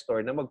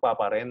investor na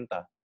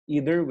magpaparenta.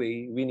 Either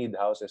way, we need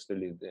houses to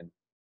live in.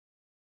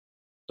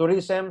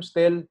 Tourism,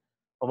 still,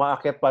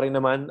 umaakyat pa rin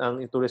naman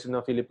ang tourism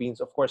ng Philippines.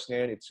 Of course,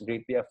 ngayon, it's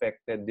greatly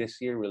affected. This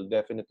year will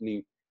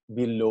definitely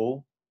be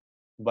low.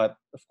 But,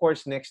 of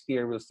course, next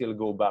year, we'll still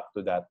go back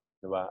to that.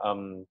 Diba?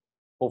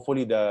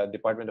 Hopefully, the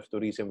Department of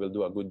Tourism will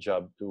do a good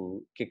job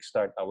to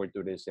kickstart our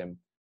tourism.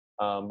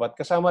 But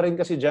kasama rin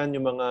kasi dyan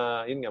yung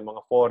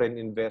mga foreign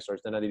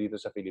investors na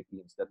nandito sa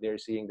Philippines, that they're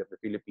seeing that the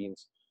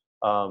Philippines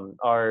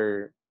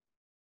are,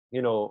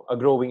 a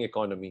growing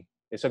economy.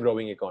 It's a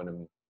growing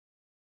economy.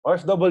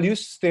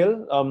 OFWs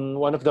still,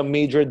 one of the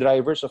major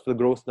drivers of the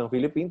growth ng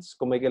Philippines.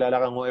 Kung may kilala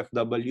kang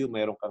OFW,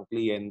 mayroon kang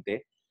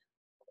kliyente.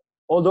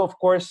 Although, of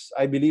course,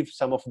 I believe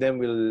some of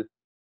them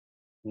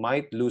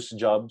might lose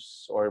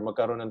jobs or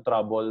magkaroon ng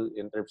trouble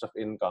in terms of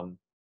income.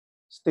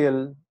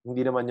 Still,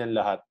 hindi naman yan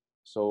lahat.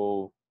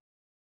 So,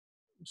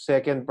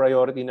 second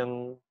priority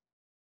ng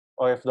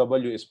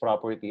OFW is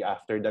property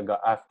after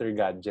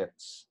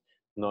gadgets.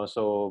 No,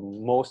 so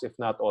most, if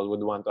not all,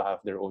 would want to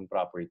have their own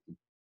property.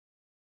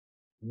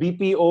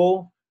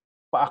 BPO,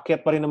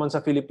 paakyat pa rin naman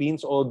sa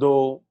Philippines,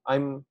 although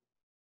I'm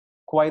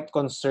quite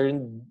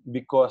concerned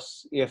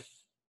because if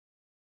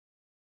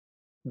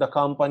the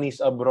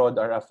companies abroad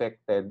are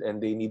affected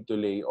and they need to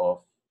lay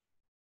off,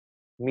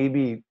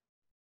 maybe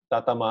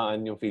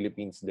tatamaan yung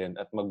Philippines din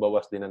at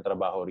magbawas din ng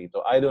trabaho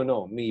rito. I don't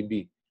know,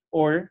 maybe.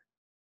 Or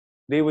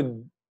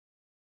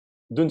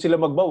dun sila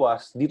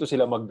magbawas, dito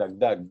sila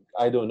magdagdag.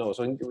 I don't know.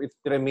 So it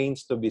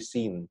remains to be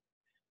seen.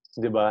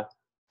 'Di ba?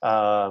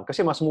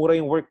 Kasi mas mura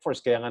yung workforce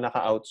kaya nga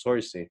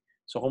naka-outsource eh.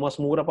 So kung mas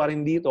mura pa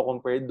rin dito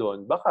compared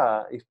doon,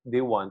 baka if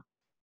they want,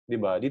 'di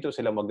ba, dito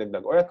sila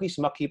magdagdag or at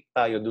least makip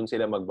tayo dun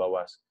sila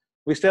magbawas.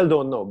 We still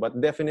don't know, but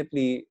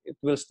definitely it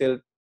will still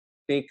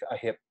take a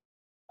hit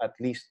at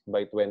least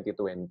by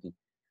 2020.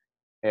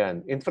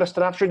 Ayan.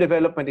 Infrastructure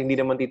development, hindi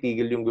naman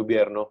titigil yung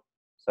gobyerno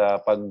sa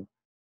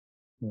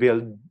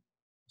pag-build.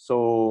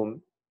 So,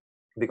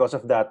 because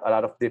of that, a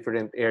lot of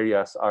different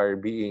areas are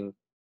being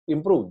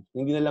improved.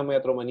 Hindi na lang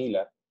Metro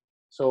Manila.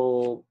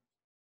 So,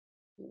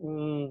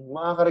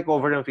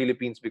 makaka-recover ng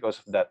Philippines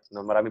because of that.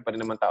 No? Marami pa rin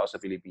naman tao sa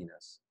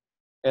Pilipinas.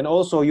 And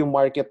also, yung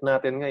market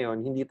natin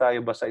ngayon, hindi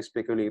tayo basta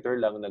speculator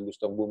lang na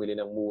gustong bumili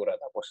ng mura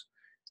tapos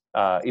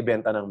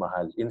ibenta ng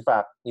mahal. In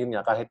fact, yun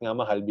nga, kahit nga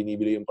mahal,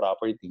 binibili yung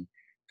property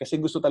kasi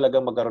gusto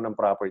talaga magkaroon ng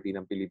property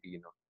ng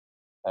Pilipino.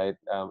 Right?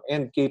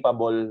 And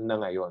capable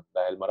na ngayon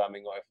dahil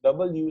maraming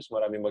OFWs,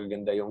 maraming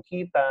magaganda yung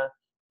kita,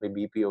 may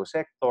BPO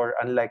sector,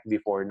 unlike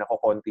before,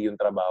 nakokonti yung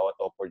trabaho at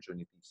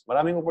opportunities.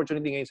 Maraming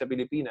opportunity ngayon sa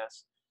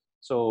Pilipinas,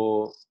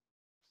 so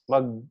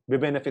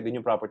mag-benefit din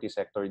yung property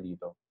sector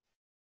dito.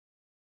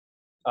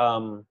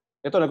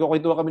 Ito,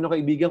 nagkukwentuhan kami ng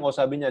kaibigan ko,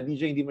 sabi niya,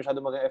 DJ, hindi masyado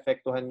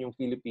mag-efektuhan yung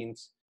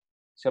Philippines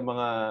sa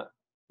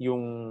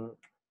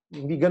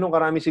hindi ganun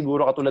karami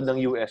siguro katulad ng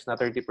US na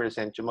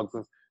 30% yung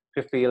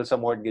mag-fail sa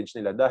mortgage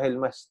nila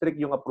dahil mas strict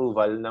yung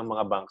approval ng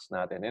mga banks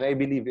natin. And I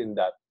believe in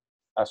that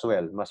as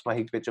well. Mas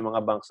mahigpit yung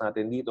mga banks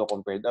natin dito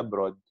compared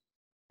abroad.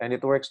 And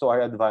it works to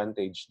our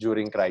advantage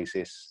during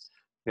crisis.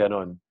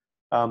 Ganon.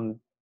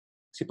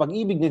 Si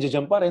Pag-ibig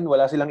nandiyan pa rin,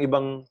 wala silang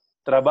ibang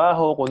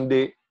trabaho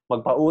kundi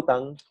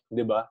magpautang,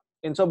 di ba?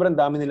 And sobrang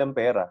dami nilang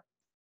pera.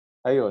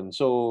 Ayun.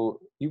 So,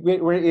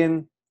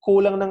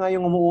 kulang na nga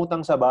yung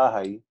umuutang sa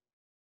bahay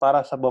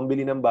para sa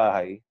pambili ng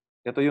bahay.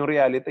 Ito yung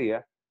reality,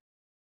 ah.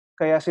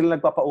 Kaya sila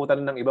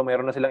nagpapautang ng iba.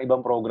 Mayroon na silang ibang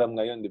program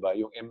ngayon, di ba?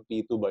 Yung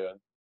MP2 ba yun?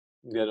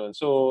 Ganon.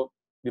 So,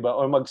 di ba?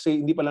 Or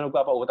hindi pala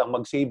nagpapautang,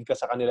 mag-save ka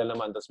sa kanila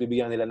naman, tapos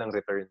bibigyan nila ng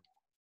return.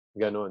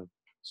 Ganon.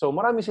 So,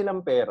 marami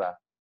silang pera.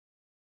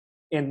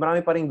 And marami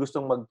pa rin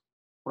gustong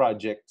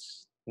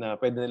mag-projects na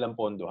pwede nilang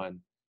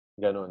pondohan.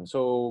 Ganon.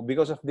 So,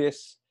 because of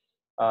this,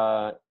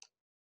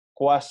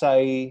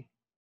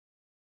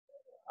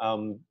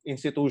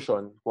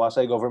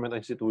 quasi-government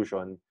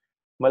institution,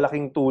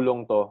 malaking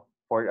tulong to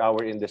for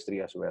our industry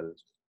as well.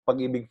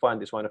 Pag-ibig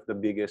Fund is one of the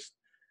biggest,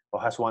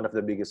 or has one of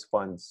the biggest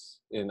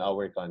funds in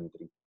our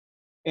country.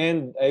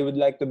 And I would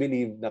like to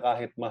believe na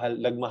kahit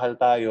nagmahal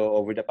tayo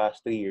over the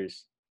past 3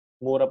 years,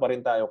 mura pa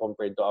rin tayo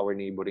compared to our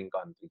neighboring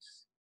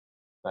countries.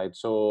 Right?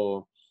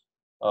 So,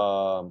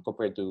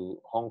 compared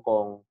to Hong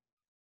Kong,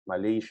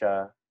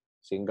 Malaysia,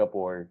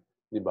 Singapore,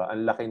 di ba?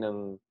 Ang laki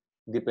ng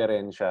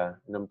diferensya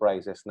ng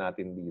prices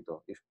natin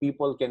dito. If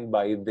people can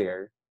buy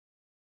there,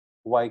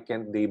 why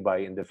can't they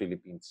buy in the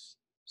Philippines?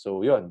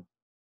 So, yun.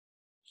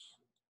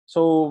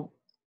 So,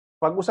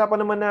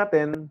 pag-usapan naman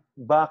natin,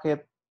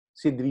 bakit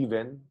si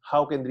Driven?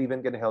 How can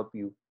Driven can help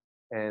you?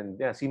 And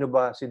sino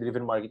ba si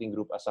Driven Marketing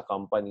Group as a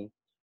company?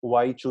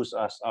 why choose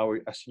us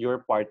as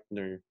your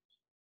partner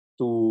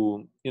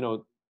to,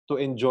 to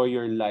enjoy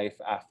your life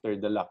after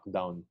the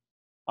lockdown.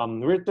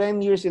 We're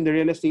 10 years in the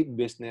real estate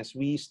business.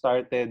 We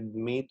started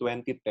May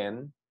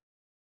 2010,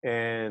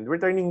 and we're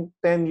turning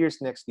 10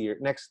 years next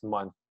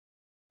month.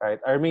 Right?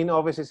 Our main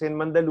office is in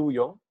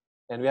Mandaluyong,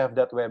 and we have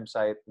that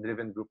website,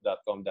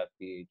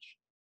 drivengroup.com.ph.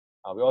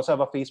 We also have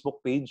a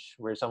Facebook page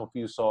where some of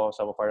you saw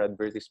some of our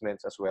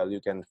advertisements as well.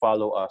 You can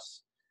follow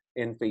us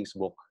in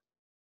Facebook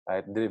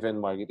at Driven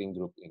Marketing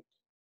Group Inc.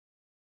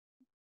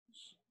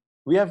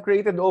 We have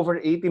created over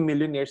 80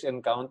 millionaires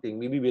and counting.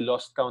 Maybe we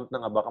lost count na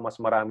nga, baka mas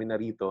marami na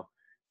rito.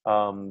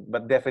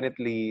 But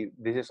definitely,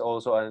 this is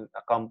also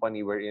a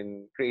company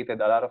wherein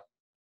created a lot of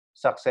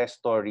success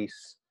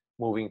stories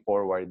moving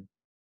forward.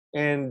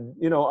 And,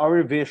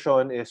 our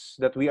vision is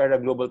that we are a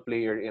global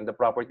player in the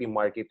property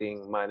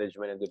marketing,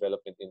 management, and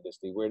development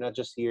industry. We're not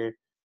just here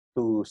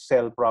to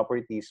sell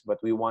properties, but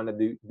we want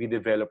to be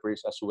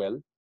developers as well.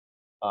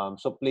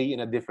 So play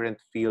in a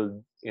different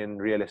field in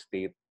real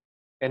estate.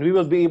 And we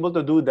will be able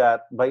to do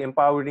that by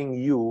empowering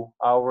you,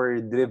 our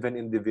driven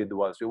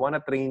individuals. We want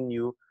to train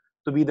you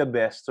to be the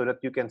best so that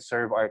you can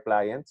serve our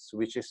clients,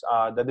 which is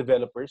the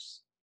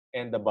developers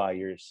and the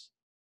buyers.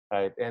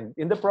 Right? And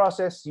in the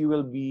process, you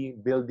will be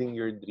building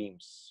your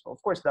dreams.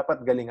 Of course,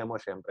 dapat galingan mo,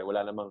 syempre.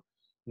 Wala namang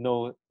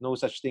no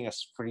such thing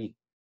as free.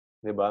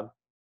 Diba?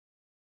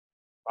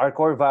 Our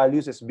core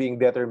values is being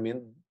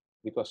determined,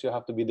 because you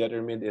have to be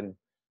determined in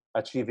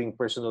achieving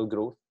personal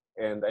growth.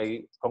 And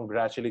I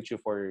congratulate you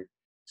for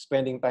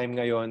spending time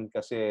ngayon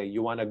kasi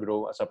you wanna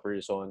grow as a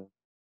person.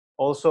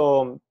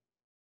 Also,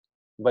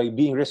 by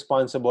being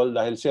responsible,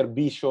 dahil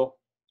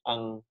serbisyo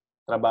ang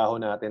trabaho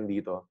natin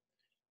dito.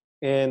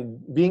 And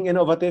being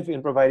innovative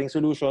in providing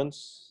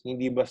solutions,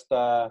 hindi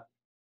basta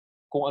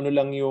kung ano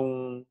lang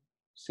yung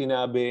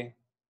sinabi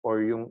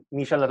or yung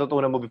initial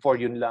natutunan mo before,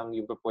 yun lang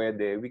yung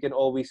pwede. We can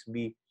always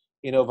be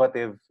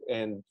innovative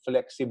and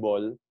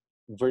flexible,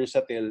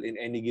 versatile in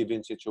any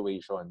given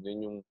situation. Yun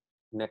yung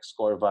next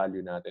core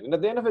value natin. And at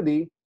the end of the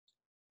day,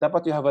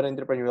 dapat you have an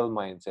entrepreneurial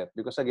mindset.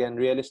 Because again,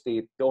 real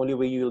estate, the only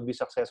way you will be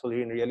successful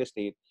here in real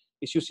estate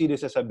is you see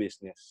this as a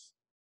business.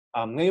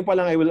 Ngayon pa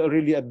lang, I will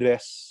really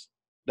address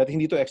that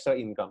hindi to extra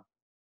income.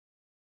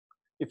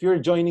 If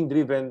you're joining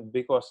Driven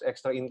because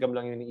extra income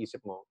lang yung iniisip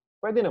mo,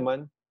 pwede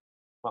naman.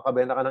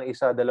 Makabenta ka ng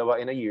isa, dalawa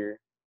in a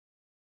year.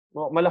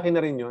 Malaki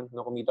na rin yun.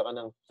 No? Kumita ka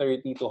ng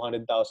 30 to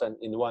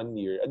 100,000 in 1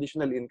 year.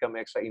 Additional income,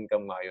 extra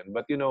income nga yun.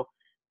 But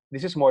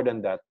this is more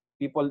than that.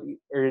 People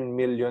earn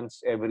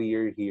millions every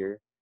year here.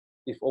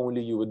 If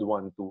only you would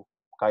want to,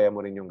 kaya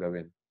mo rin yung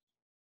gawin.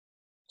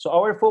 So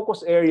our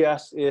focus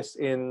areas is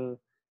in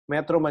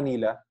Metro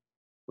Manila.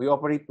 We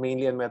operate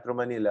mainly in Metro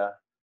Manila.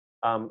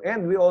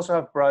 And we also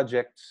have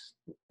projects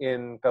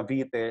in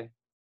Cavite,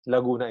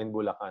 Laguna, and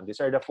Bulacan. These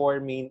are the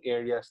 4 main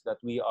areas that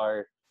we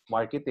are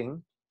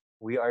marketing.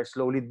 We are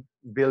slowly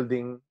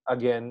building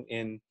again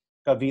in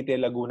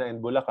Cavite, Laguna, and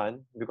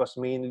Bulacan because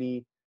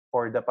mainly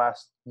for the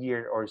past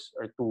year or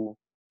 2,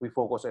 we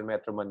focus on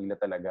Metro Manila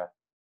talaga.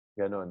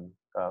 Ganon.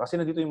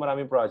 Kasi nandito yung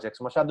maraming projects.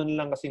 Masyado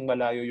nilang kasing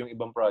malayo yung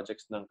ibang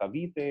projects ng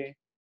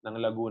Cavite, ng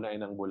Laguna,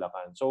 and ng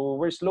Bulacan. So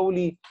we're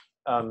slowly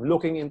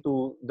looking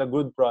into the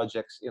good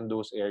projects in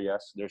those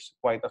areas. There's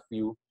quite a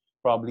few,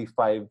 probably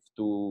 5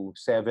 to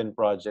 7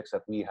 projects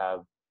that we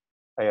have.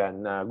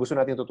 Ayan, na gusto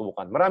natin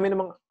tutukan. Marami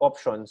namang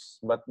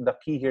options, but the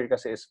key here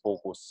kasi is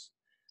focus.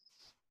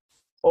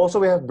 Also,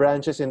 we have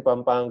branches in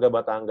Pampanga,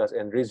 Batangas,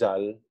 and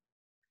Rizal.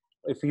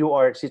 If you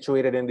are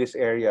situated in these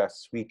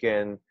areas, we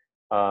can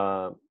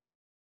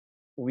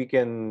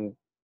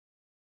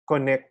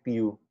connect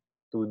you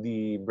to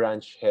the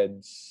branch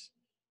heads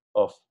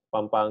of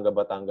Pampanga,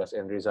 Batangas,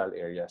 and Rizal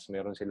areas.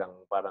 Meron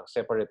silang parang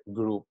separate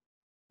group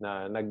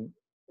na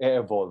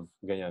nag-evolve.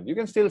 Ganyan. You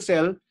can still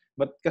sell,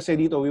 but kasi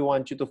dito, we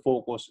want you to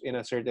focus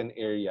in a certain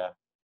area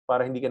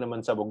para hindi ka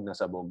naman sabog na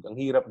sabog. Ang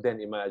hirap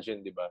din,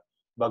 imagine, di ba?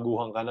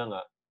 Baguhan ka na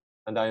nga,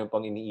 ang dami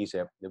pang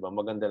iniisip, di ba?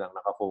 Maganda lang,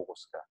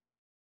 nakafocus ka.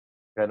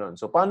 Ganon.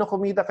 So, paano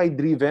kumita kay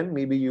Driven?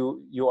 Maybe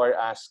you are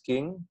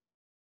asking.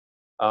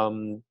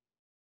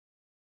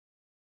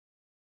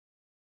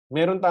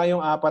 Meron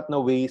tayong 4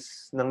 na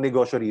ways ng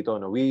negosyo rito.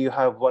 No? We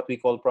have what we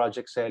call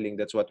project selling.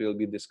 That's what we'll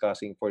be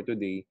discussing for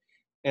today.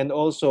 And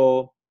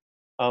also,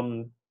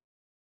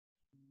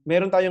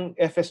 meron tayong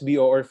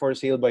FSBO or for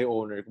sale by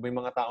owner. Kung may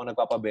mga tao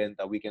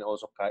nagpapabenta, we can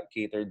also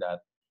cater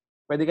that.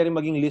 Pwede ka rin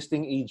maging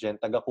listing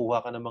agent,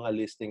 tagakuha ka ng mga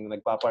listing na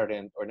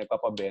nagpaparent or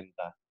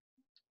nagpapabenta.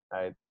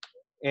 Right?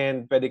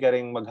 And pwede ka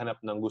rin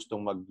maghanap ng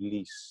gustong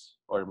mag-lease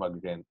or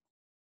mag-rent.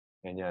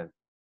 Ganyan.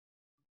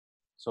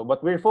 So, but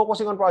we're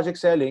focusing on project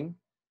selling.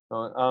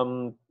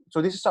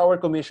 So this is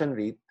our commission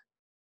rate.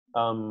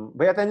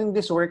 By attending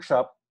this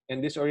workshop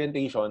and this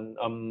orientation,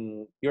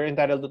 you're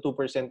entitled to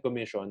 2%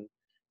 commission.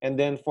 And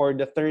then for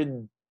the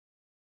third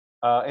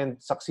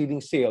and succeeding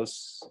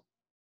sales,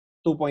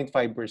 2.5%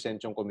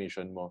 yung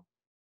commission mo.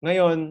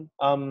 Ngayon,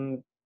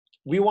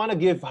 we want to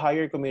give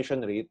higher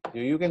commission rate.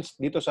 You can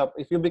dito sa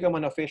if you become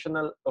an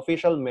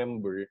official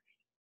member,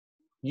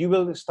 you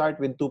will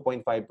start with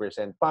 2.5%.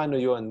 Paano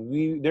yun?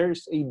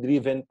 There's a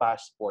driven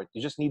passport.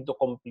 You just need to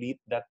complete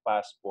that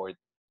passport.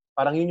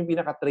 Parang yun yung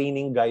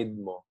pinaka-training guide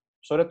mo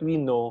so that we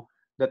know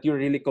that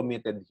you're really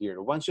committed here.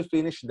 Once you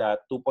finish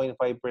that, 2.5%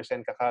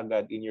 ka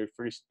kagad in your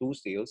first 2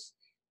 sales.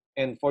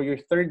 And for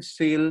your third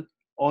sale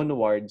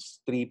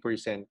onwards, 3%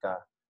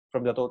 ka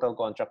from the total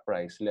contract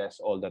price less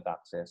all the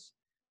taxes.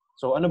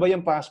 So ano ba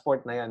yung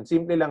passport na yan?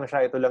 Simple lang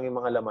siya. Ito lang yung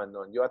mga laman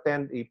nun. You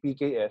attend a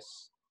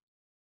PKS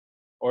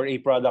or a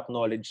product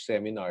knowledge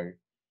seminar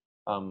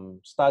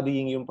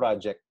studying yung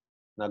project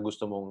na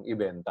gusto mong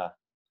ibenta.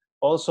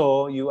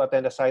 Also, you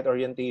attend a site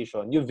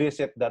orientation, you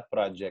visit that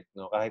project,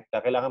 no? Kahit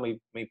kailangan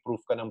may proof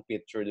ka ng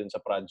picture dun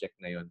sa project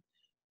na yun.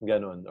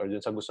 Ganun. Or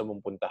dun sa gusto mong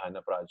puntahan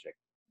na project.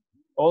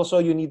 Also,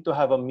 you need to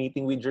have a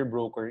meeting with your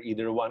broker,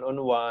 either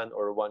one-on-one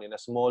or one in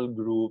a small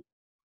group,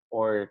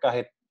 or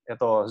kahit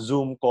ito,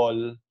 Zoom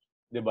call,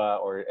 di ba?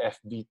 Or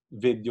FB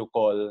video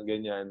call,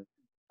 ganyan.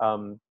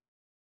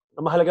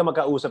 Mahalaga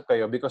magkausap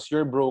kayo because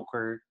your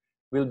broker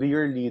will be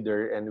your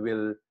leader and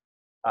will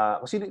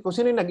kung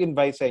sino yung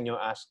nag-invite sa inyo,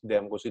 ask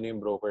them kung sino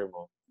yung broker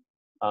mo.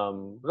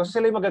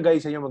 Kasi sila yung mag-guide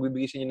sa inyo,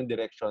 magbibigay sa inyo ng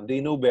direction.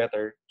 They know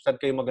better saan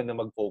kayo maganda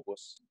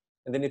mag-focus.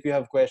 And then if you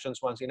have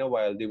questions once in a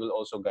while, they will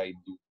also guide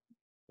you.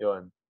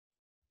 Yun.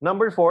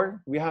 Number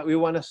 4, we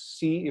want to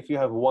see if you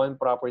have one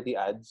property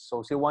ads. So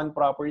si one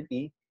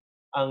property,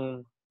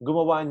 ang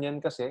gumawa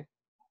niyan kasi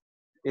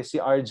is si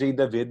RJ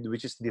David,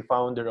 which is the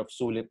founder of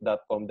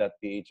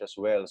sulit.com.ph as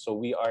well. So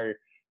we are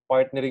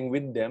partnering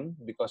with them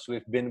because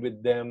we've been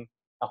with them.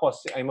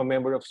 I'm a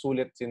member of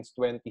Sulit since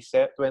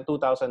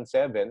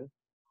 2007.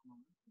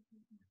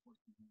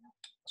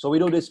 So we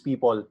know these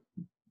people.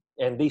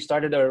 And they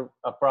started a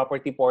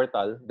property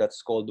portal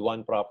that's called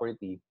One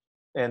Property.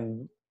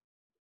 And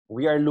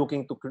we are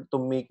looking to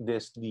make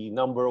this the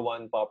number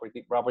 1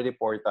 property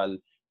portal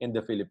in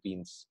the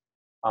Philippines.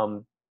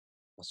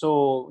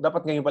 So,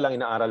 dapat ngayon pa lang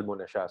inaaral mo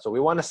na siya. So,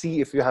 we want to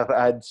see if you have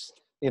ads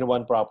in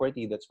one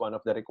property. That's one of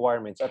the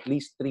requirements. At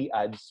least 3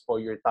 ads for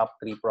your top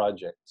 3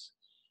 projects.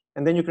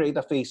 And then you create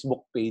a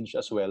Facebook page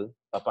as well.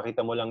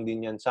 Papakita mo lang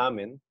din yan sa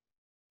amin.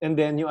 And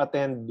then you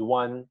attend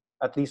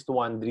at least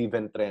one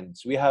Driven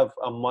Trends. We have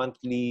a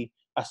monthly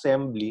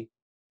assembly.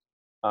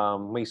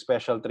 May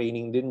special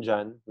training din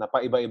dyan na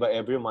paiba-iba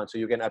every month. So,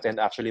 you can attend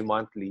actually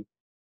monthly.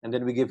 And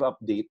then we give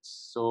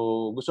updates.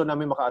 So, gusto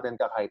namin maka-attend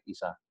ka kahit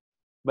isa.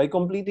 By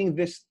completing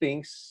these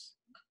things,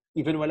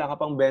 even wala ka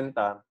pang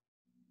benta,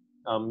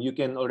 you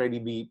can already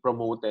be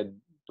promoted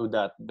to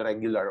that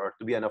regular or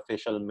to be an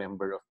official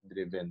member of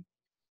Driven.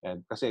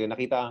 And kasi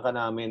nakitaan ka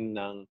namin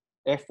ng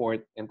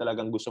effort and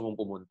talagang gusto mong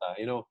pumunta.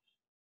 You know,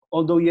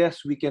 although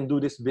yes, we can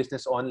do this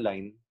business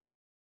online,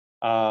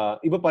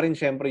 iba pa rin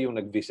syempre yung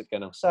nag-visit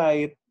ka ng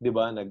site, di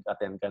ba?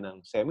 Nag-attend ka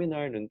ng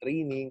seminar, ng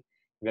training,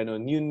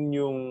 ganun. Yun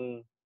yung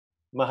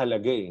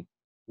mahalaga eh.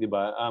 'Di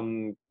ba?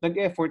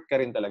 Nag-effort ka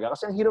rin talaga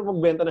kasi ang hirap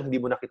magbenta nang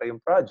hindi mo nakita yung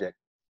project.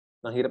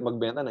 Ang hirap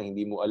magbenta nang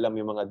hindi mo alam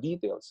yung mga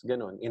details,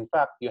 ganun. In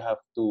fact, you have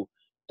to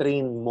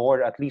train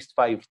more at least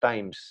 5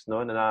 times,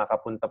 no, na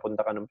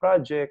nakakapunta-punta ka ng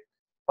project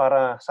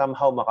para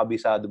somehow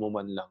makabisado mo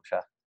man lang siya.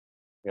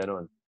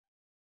 Ganun.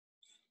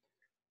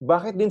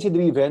 Bakit din si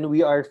Driven?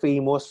 We are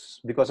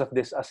famous because of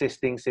this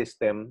assisting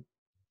system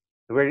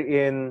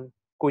wherein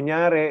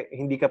kunyari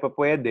hindi ka pa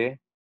pwede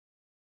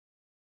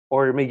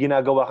or may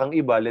ginagawa kang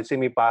iba, let's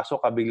say may pasok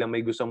ka, biglang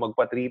may gustong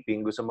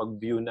magpa-tripping, gusto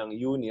mag-view ng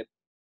unit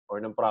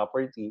or ng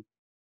property,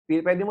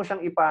 pwede mo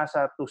siyang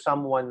ipasa to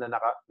someone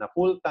na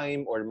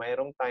full-time or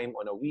mayroong time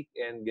on a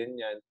weekend,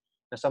 ganyan,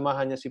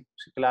 nasamahan niya si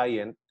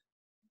client,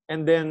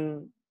 and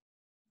then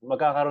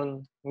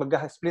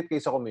mag-split kayo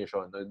sa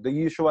commission. The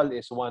usual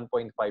is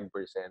 1.5%.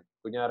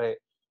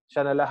 Kunyari,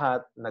 siya na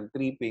lahat,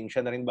 nag-tripping,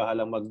 siya na rin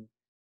bahalang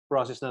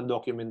process ng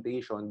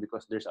documentation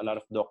because there's a lot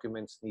of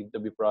documents need to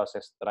be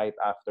processed right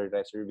after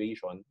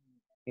reservation.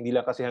 Hindi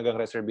lang kasi hanggang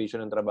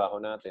reservation ng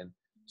trabaho natin.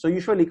 So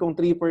usually, kung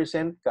 3%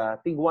 ka,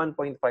 tig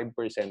 1.5%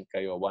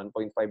 kayo.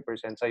 1.5%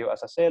 sa'yo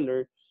as a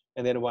seller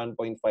and then 1.5%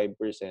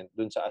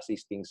 dun sa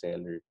assisting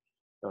seller.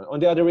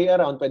 On the other way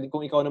around, pwede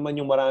kung ikaw naman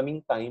yung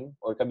maraming time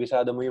or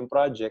kabisado mo yung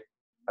project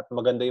at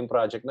maganda yung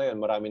project na yun,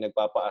 marami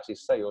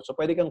nagpapa-assist sa'yo. So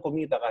pwede kang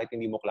kumita kahit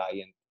hindi mo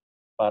client.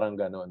 Parang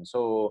ganon.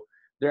 So,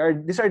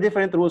 these are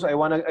different rules. I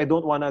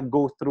don't wanna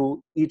go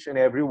through each and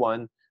every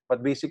one,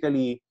 but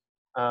basically,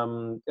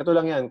 ito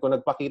lang yan. Kung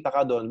nagpakita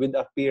ka doon with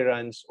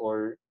appearance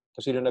or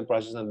kung sino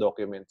nag-process ng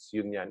documents,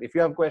 yun yan. If you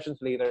have questions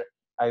later,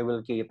 I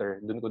will cater.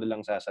 Doon ko na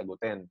lang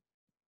sasagutin.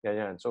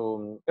 Yan.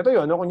 So, ito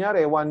yun. No?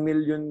 Kunyari, 1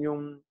 million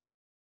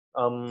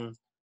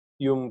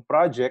yung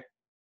project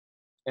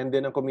and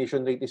then ang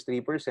commission rate is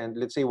 3%.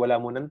 Let's say wala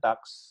mo ng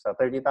tax. Sa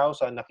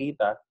 30,000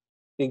 nakita,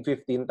 tig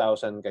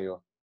 15,000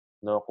 kayo.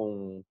 No?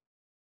 Kung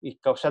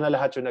ikaw, siya na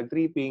lahat yung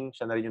nag-tripping,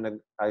 siya na rin yung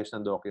nag-ayos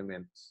ng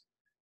documents.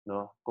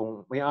 No?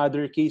 Kung may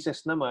other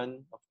cases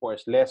naman, of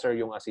course, lesser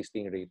yung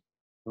assisting rate.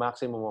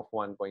 Maximum of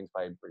 1.5%.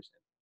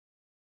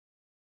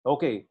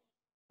 Okay.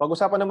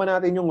 Pag-usapan naman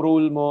natin yung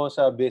role mo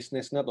sa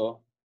business na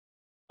to.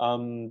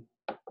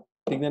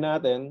 Tignan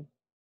natin.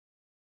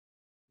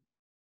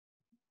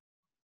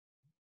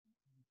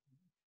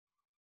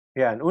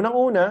 Yan.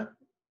 Unang-una,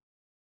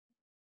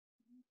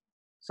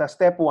 sa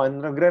step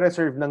 1,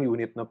 nagre-reserve ng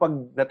unit. No?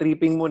 Pag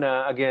na-tripping mo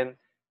na, again,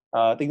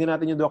 tignan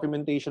natin yung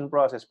documentation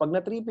process. Pag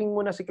na-tripping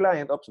mo na si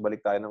client,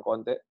 balik tayo ng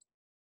konti.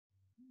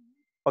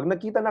 Pag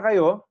nagkita na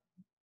kayo,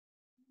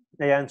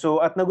 ayan,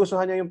 so at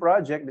nagustuhan niya yung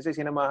project, kasi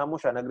sinamahan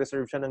mo siya,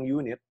 nag-reserve siya ng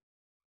unit,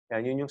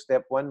 yan, yun yung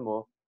step 1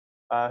 mo.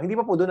 Hindi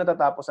pa po doon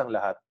natatapos ang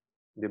lahat.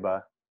 Di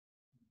ba?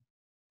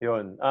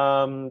 Yun.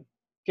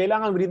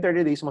 Kailangan within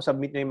 30 days mo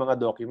submit niya yung mga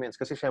documents.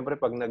 Kasi syempre,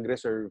 pag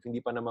nag-reserve,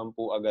 hindi pa naman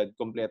po agad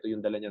kompleto yung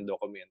dala niyang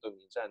dokumento.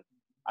 Minsan,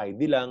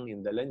 ID lang,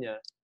 yung dala niya,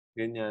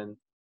 ganyan.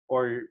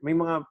 Or may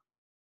mga,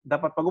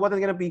 dapat pag umatan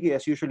ka ng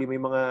PKS, usually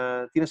may mga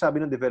tinasabi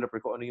ng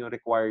developer kung ano yung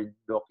required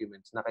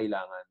documents na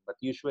kailangan.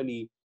 But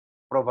usually,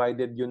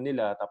 provided yun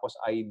nila, tapos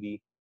ID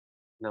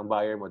ng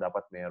buyer mo,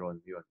 dapat meron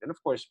yun. And of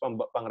course,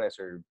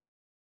 pang-reserve.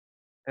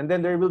 And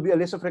then there will be a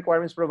list of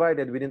requirements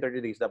provided within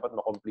 30 days. Dapat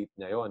ma-complete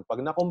niya yon.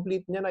 Pag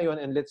na-complete niya na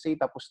yon, and let's say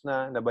tapos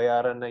na,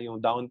 nabayaran na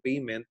yung down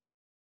payment,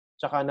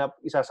 tsaka na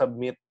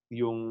isasubmit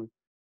yung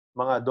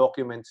mga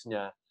documents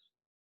niya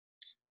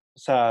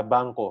sa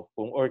bangko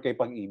or kay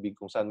Pag-ibig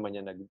kung saan man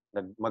niya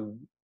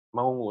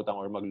mangungutang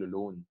or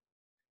maglo-loan.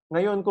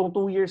 Ngayon, kung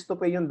 2 years to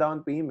pay yung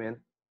down payment,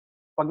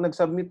 pag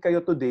nag-submit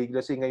kayo today,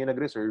 let's say ngayon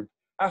nag-reserve,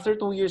 after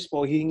 2 years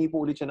po, hihingi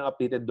po ulit siya ng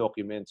updated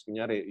documents.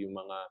 Kunyari, yung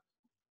mga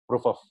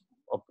proof of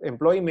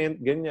employment,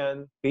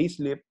 ganyan,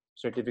 payslip,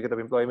 certificate of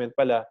employment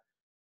pala,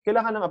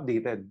 kailangan ng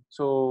updated.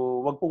 So,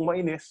 wag pong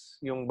mainis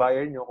yung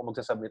buyer nyo kung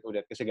magsasubmit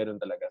ulit kasi ganun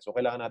talaga. So,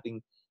 kailangan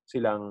nating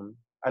silang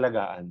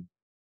alagaan,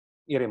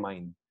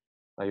 i-remind.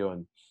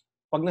 Ayun.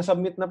 Pag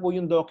nasubmit na po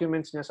yung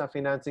documents niya sa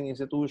financing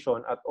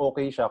institution at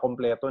okay siya,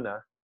 kompleto na,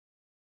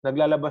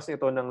 naglalabas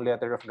ito ng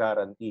letter of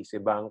guarantee si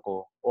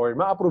bangko or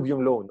ma-approve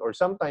yung loan or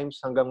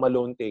sometimes hanggang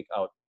ma-loan take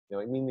out.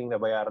 Meaning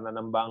nabayaran na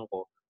ng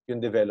bangko yung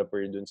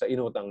developer dun sa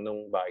inutang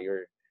ng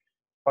buyer.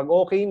 Pag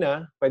okay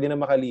na, pwede na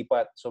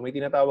makalipat. So may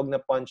tinatawag na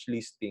punch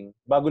listing.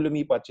 Bago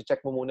lumipat, check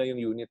mo muna yung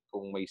unit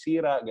kung may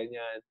sira,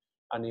 ganyan,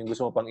 ano yung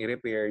gusto mo pang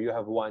i-repair. You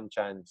have one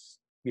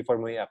chance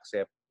before mo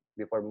i-accept,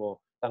 before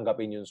mo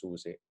tanggapin yung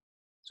susi.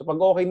 So pag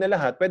okay na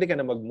lahat, pwede ka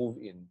na mag-move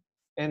in.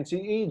 And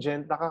si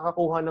agent,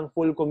 nakakakuha ng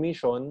full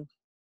commission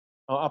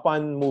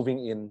upon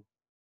moving in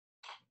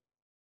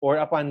or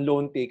upon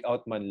loan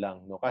takeout man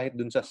lang, no? Kahit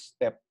dun sa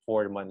step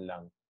 4 man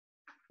lang,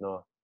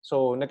 no?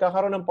 So,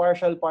 nagkakaroon ng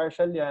partial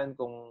 'yan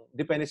kung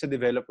depende sa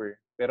developer.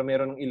 Pero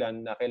meron ng ilan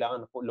na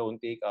kailangan loan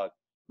takeout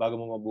bago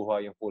mo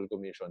mabuhay yung full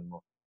commission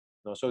mo.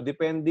 No? So,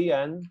 depende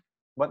 'yan.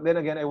 But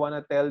then again, I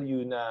wanna tell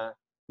you na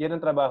 'yan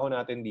ang trabaho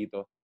natin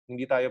dito.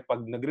 Hindi tayo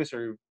pag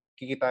nag-reserve,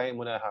 kikitain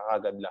mo na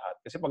kagad lahat.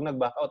 Kasi pag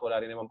nag-back out,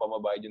 wala rin naman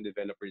pamabayad yung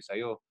developer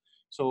sa'yo.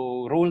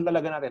 So, role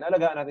talaga natin,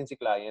 alagaan natin si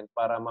client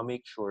para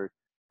ma-make sure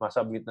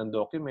ma-submit ng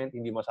document,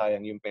 hindi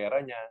masayang yung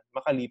pera niya,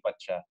 makalipat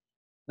siya.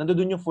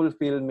 Nandoon yung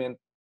fulfillment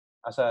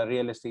as a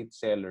real estate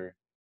seller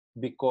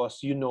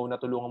because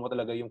natulungan mo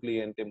talaga yung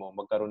kliyente mo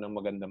magkaroon ng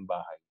magandang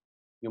bahay.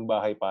 Yung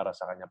bahay para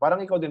sa kanya. Parang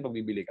ikaw din pag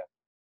bibili ka.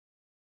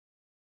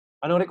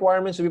 Anong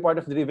requirements to be part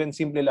of Driven?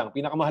 Simple lang.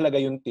 Pinakamahalaga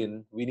yung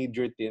TIN. We need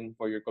your TIN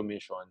for your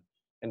commission.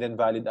 And then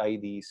valid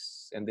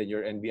IDs. And then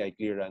your NBI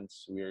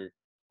clearance.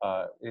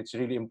 It's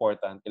really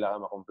important.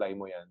 Kailangan ma-comply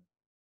mo yan.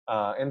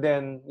 And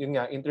then, yun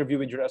nga, interview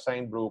with your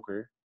assigned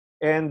broker.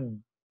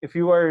 And if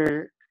you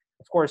are,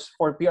 of course,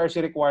 for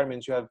PRC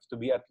requirements, you have to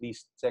be at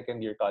least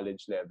second-year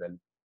college level.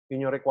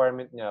 Yun yung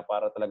requirement niya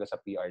para talaga sa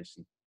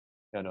PRC.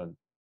 Ganon.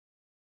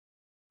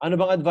 Ano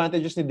bang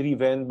advantages ni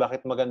Driven?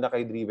 Bakit maganda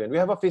kay Driven? We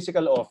have a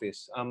physical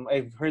office.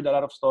 I've heard a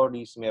lot of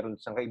stories. Meron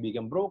isang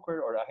kaibigang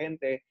broker or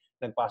ahente,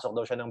 nagpasok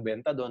daw siya ng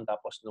benta doon,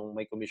 tapos nung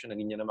may commission,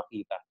 hindi niya na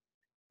makita.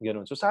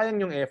 Ganon. So, sayang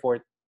yung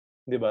effort.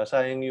 'Di ba?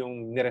 Sayang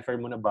yung ni-refer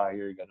mo na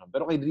buyer, gano'n.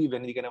 Pero kay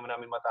Driven, hindi ka naman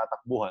namin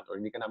matatakbuhan or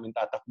hindi ka namin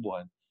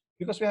tatakbuhan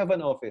because we have an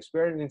office.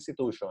 We're an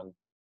institution.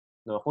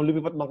 No? Kung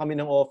lumipat man kami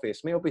ng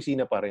office, may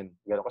opisina pa rin.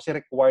 Gano'n. Kasi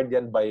required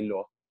yan by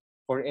law.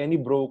 For any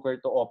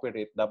broker to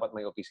operate, dapat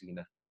may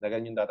opisina.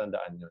 Dagan yung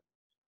tatandaan yun.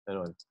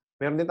 Gano'n.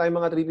 Meron din tayong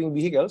mga tripping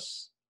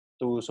vehicles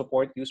to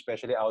support you,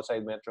 especially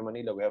outside Metro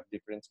Manila. We have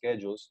different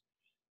schedules.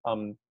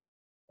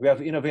 We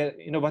have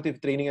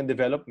innovative training and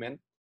development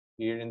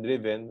here in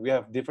Driven. We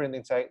have different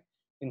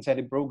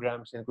incentive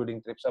programs, including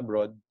trips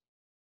abroad.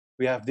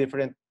 We have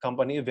different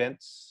company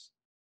events,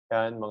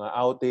 mga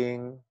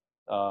outing,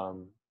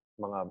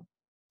 mga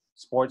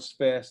sports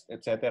fest,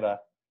 etc.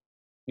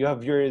 You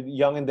have your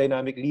young and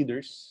dynamic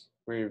leaders.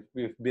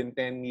 We've been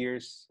 10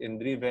 years in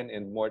Driven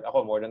and more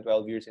than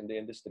 12 years in the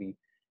industry.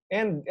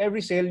 And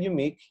every sale you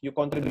make, you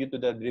contribute to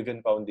the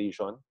Driven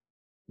Foundation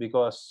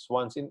because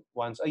once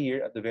a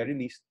year, at the very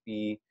least,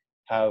 we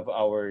have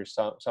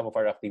some of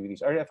our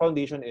activities. Our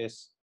foundation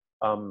is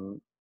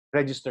duly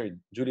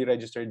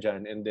registered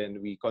dyan, and then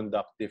we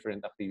conduct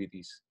different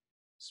activities.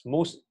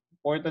 Most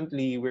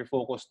importantly, we're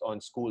focused on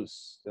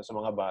schools, sa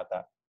mga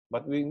bata.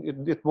 But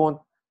it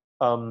won't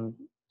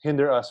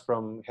hinder us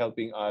from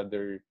helping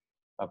other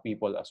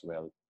people as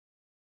well.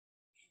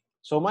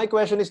 So my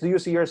question is, do you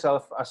see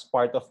yourself as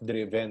part of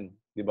Driven?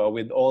 Diba?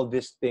 With all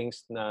these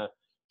things na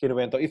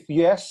kinuwento. If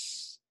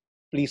yes,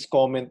 please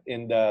comment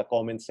in the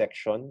comment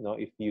section. No,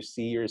 if you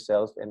see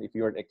yourself and if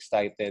you're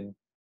excited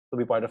to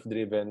be part of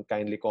Driven,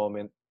 kindly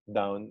comment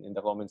down in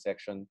the comment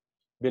section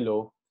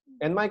below.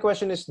 And my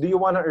question is, do you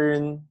want to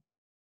earn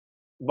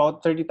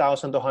about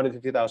 30,000 to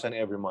 150,000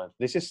 every month?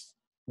 This is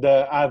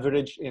the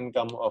average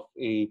income of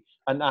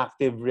an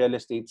active real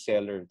estate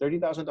seller.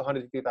 30,000 to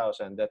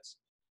 150,000. That's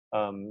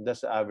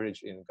the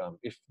average income.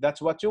 If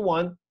that's what you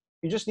want,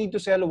 you just need to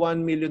sell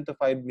 1 million to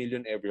 5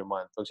 million every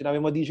month. Pag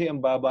sinabi mo, DJ,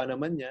 ang baba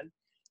naman yan.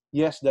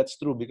 Yes, that's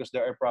true because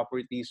there are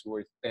properties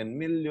worth 10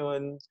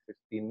 million,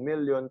 15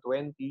 million,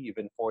 20,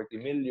 even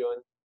 40 million.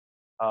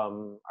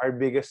 Our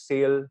biggest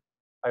sale,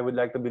 I would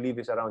like to believe,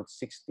 is around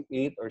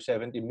 68 or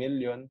 70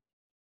 million.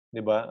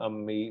 Diba?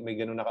 May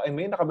ganun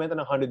may nakabenta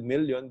ng 100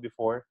 million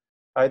before.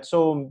 Right?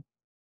 So,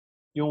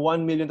 yung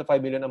 1 million to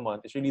 5 million a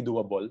month is really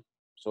doable.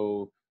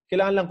 So,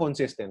 kailangan lang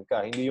consistent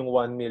ka. Hindi yung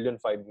 1 million,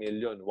 5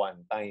 million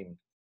one time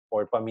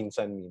or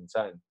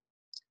paminsan-minsan.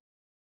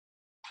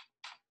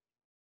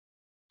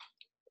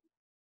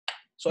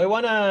 So, I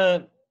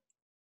wanna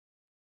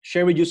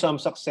share with you some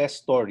success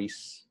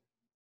stories.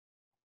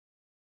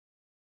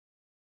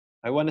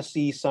 I wanna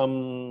see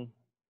some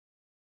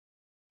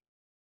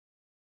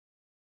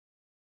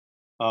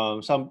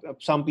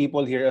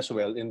people here as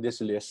well in this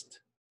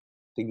list.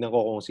 Tignan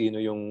ko kung sino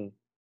yung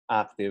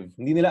active.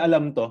 Hindi nila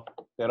alam to,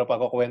 pero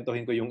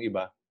pakukwentuhin ko yung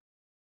iba.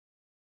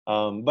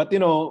 But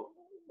you know,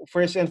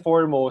 first and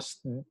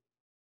foremost,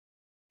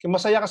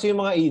 masaya kasi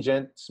yung mga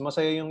agents.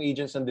 Masaya yung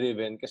agents ng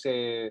Driven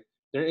kasi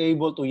they're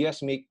able to,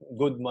 yes, make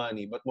good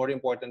money, but more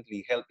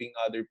importantly, helping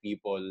other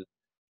people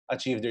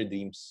achieve their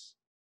dreams.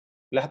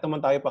 Lahat naman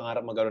tayo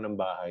pangarap magkaroon ng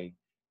bahay.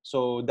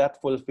 So that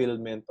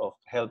fulfillment of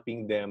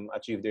helping them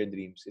achieve their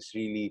dreams is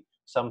really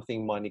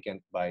something money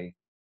can't buy.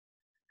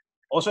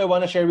 Also, I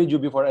want to share with you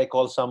before I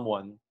call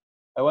someone,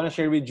 I want to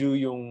share with you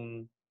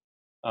yung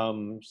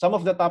some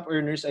of the top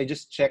earners. I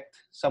just checked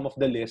some of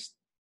the list.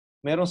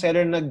 Merong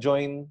seller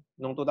nag-join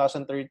noong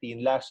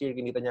 2013. Last year,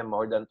 kinita niya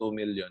more than 2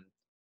 million.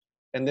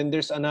 And then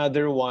there's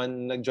another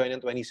one nag-join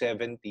in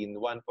 2017.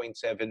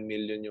 1.7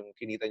 million yung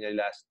kinita niya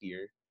last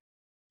year.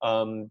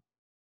 And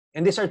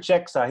these are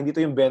checks, hindi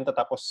to yung benta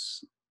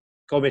tapos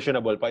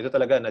commissionable pa. Ito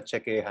talaga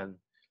na-checkehan.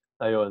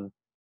 Ayun,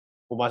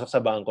 pumasok sa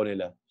bangko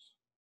nila.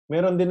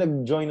 Meron din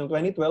nag-join ng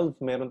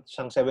 2012. Meron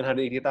siyang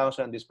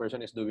 780,000. This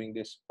person is doing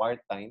this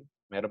part-time.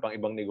 Meron pang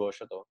ibang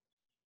negosyo to.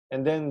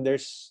 And then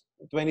there's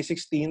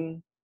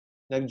 2016,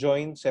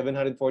 nag-join,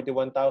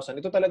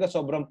 741,000. Ito talaga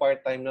sobrang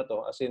part-time na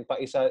to. As in,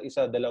 pa isa,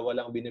 dalawa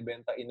lang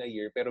binibenta in a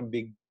year. Pero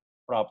big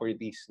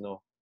properties,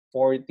 no?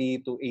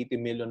 40 to 80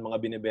 million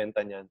mga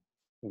binibenta niyan.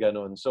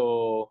 Ganon.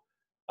 So,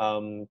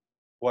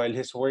 while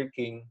he's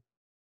working,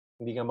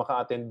 hindi nga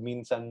maka-attend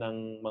minsan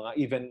ng mga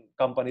even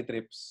company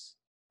trips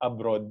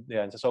abroad.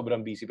 Yan, sa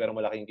sobrang busy pero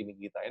malaking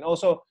kinikita. And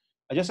also,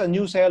 just a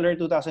new seller,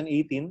 2018.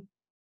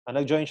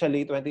 Nag-join siya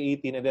late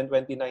 2018 and then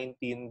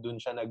 2019, dun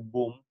siya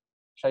nag-boom.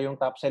 Siya yung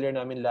top seller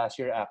namin last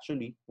year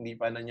actually. Hindi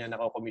pa na niya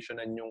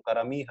nakakomisyonan yung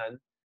karamihan.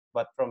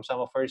 But from some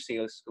of her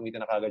sales, kumita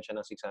na kagad siya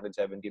ng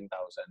 617,000.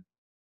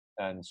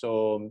 And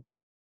so,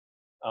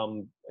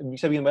 ibig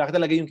sabihin, malaki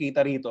talaga yung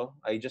kita rito.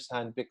 I just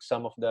handpicked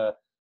some of the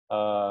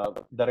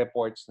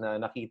reports na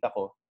nakita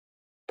ko.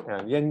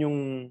 Yan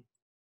yung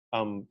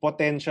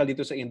potential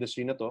dito sa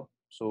industry na to.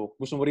 So,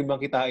 gusto mo rin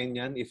bang kitain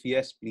yan? If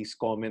yes, please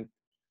comment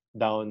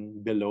down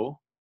below.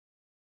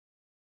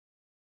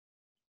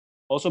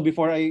 Also,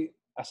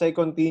 as I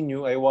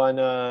continue, I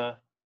wanna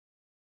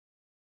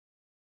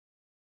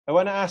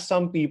ask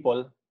some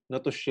people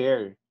to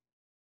share.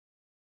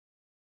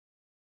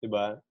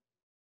 Diba?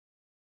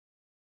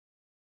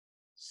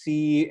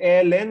 Si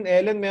Ellen,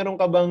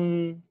 meron ka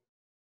bang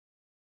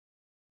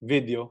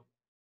video?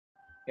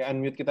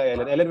 I-unmute kita,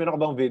 Ellen. Ellen, meron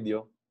ka bang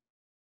video?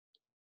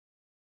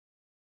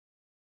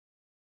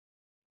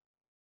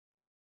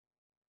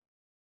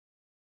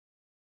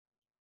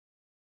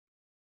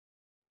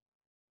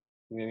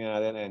 Tingnan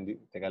nga natin, Andy.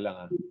 Teka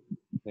lang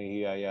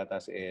nahihiya yata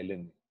si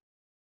Ellen.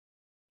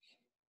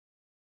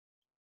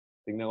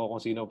 Tingnan ko kung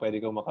sino pwede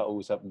kong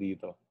makausap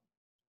dito.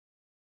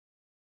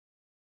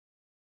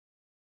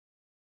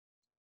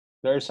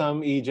 There are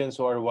some agents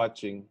who are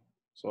watching.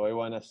 So I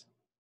wanna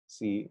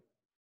see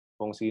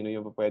kung sino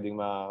yung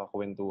pwedeng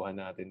makakakwentuhan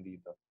natin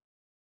dito.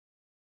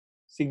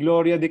 Si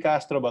Gloria De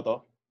Castro ba to?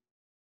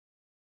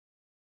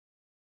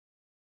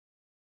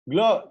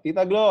 Glo!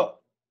 Tita Glo!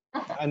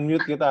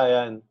 Unmute kita,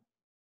 yan.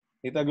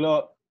 Tita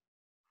Glo.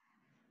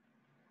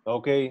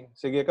 Okay.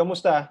 Sige,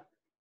 kamusta?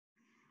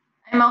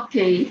 I'm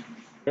okay.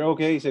 You're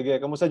okay? Sige.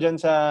 Kamusta dyan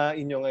sa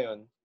inyo ngayon?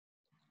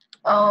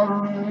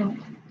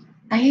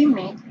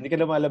 Tahimik. Hindi ka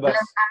lumalabas?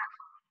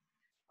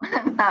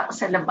 Walang tao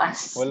sa labas.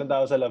 Walang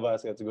tao sa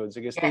labas. That's good.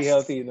 Sige, stay Yes.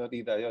 healthy, no,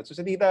 tita. So,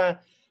 sa tita,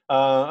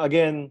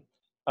 again,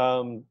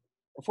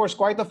 of course,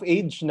 quite of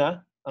age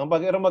na. Ang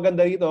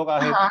maganda rito,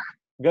 kahit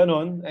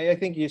ganon, I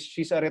think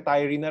she's a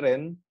retiree na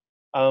rin.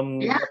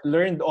 But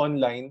learned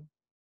online.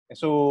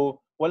 So,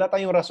 wala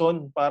tayong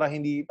rason para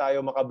hindi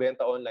tayo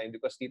makabenta online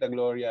because Tita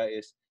Gloria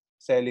is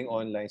selling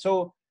online.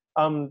 So,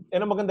 And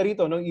ang maganda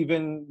rito, no,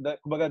 even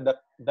kumbaga,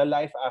 the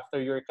life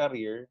after your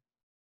career,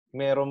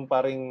 meron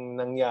pa ring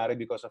nangyari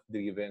because of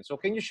Driven. So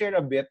can you share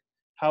a bit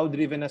how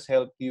Driven has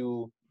helped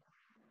you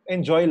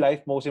enjoy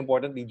life, most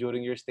importantly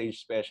during your stage,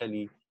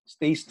 especially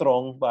stay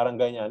strong, parang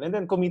ganyan, and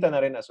then kumita na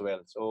rin as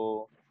well.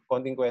 So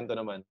konting kwento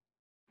naman.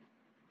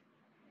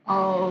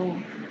 Oh,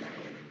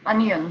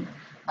 ano yun?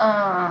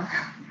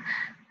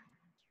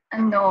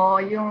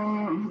 Yung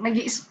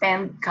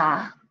nag-i-spend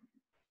ka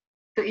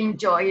to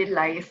enjoy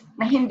life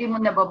na hindi mo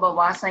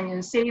nababawasan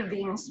yung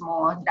savings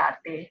mo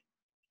dati.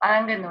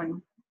 Parang ganun.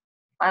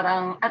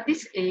 Parang at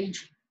this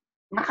age,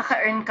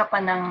 nakaka-earn ka pa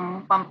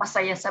ng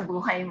pampasaya sa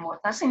buhay mo,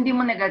 tapos hindi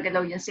mo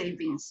nagagalaw yung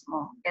savings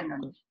mo.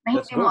 Ganun. Na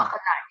That's hindi mo good.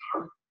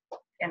 akalain.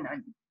 Ganun.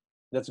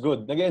 That's good.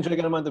 Nag-enjoy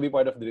ka naman to be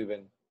part of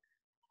Driven.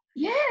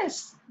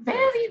 Yes,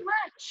 very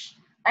much.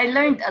 I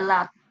learned a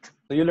lot.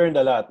 So you learned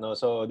a lot, no?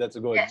 So that's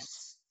good.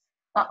 Yes.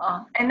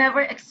 I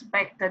never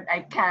expected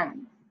I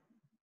can.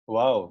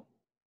 Wow.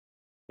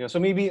 Yeah,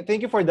 so maybe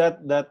thank you for that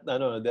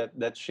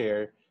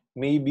share.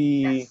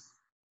 Maybe Yes.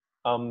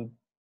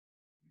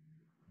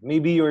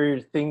 maybe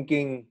you're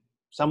thinking,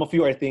 some of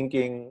you are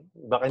thinking,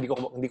 baka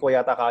hindi ko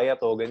yata kaya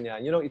to,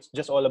 ganyan. You know, it's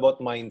just all about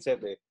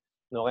mindset eh.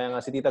 No, kaya nga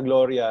si Tita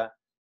Gloria,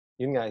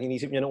 yun nga,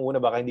 inisip niya nung una,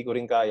 baka hindi ko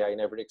rin kaya, I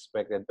never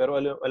expected. Pero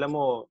alam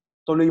mo,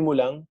 tuloy mo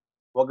lang,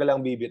 huwag ka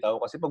lang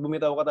bibitaw. Kasi pag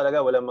bumitaw ka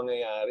talaga, walang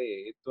mangyayari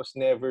eh. It was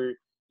never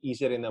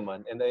easy rin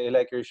naman. And I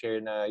like your share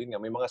na, yun nga,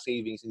 may mga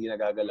savings hindi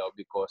nagagalaw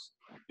because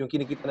yung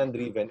kinikita ng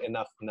Driven,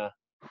 enough na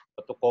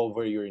to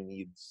cover your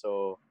needs.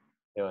 So,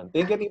 yun.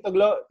 Thank you, Tito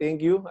Glo.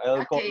 Thank you.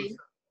 Okay.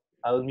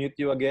 I'll mute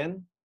you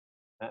again.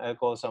 I'll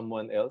call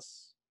someone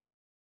else.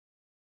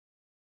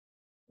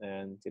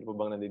 And sino pa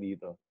bang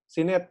nandito?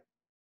 Si Net.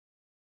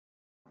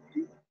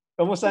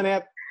 Kamusta,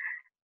 Net?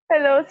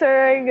 Hello,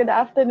 sir. Good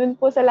afternoon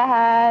po sa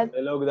lahat.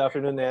 Hello, good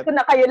afternoon, Net. Kung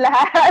na kayo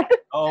lahat.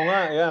 Oo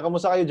nga. Yeah,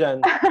 kamusta kayo dyan?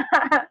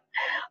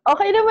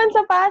 Okay naman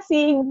sa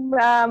Pasig.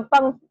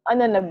 Pang,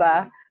 ano na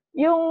ba?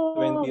 Yung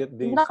 20th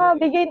day.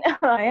 nakabigay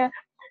na,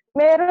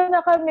 meron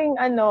na kaming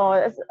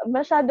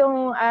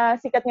masyadong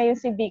sikat ngayon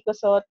si Vico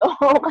Soto.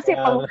 Kasi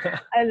pang,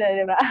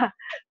 di ba?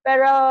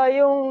 Pero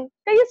yung,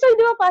 kayo sir,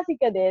 di ba Pasig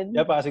ka din?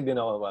 Yeah, Pasig din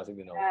ako.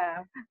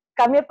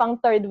 Kami pang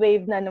third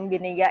wave na nung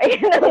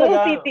binigay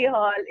ng City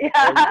Hall.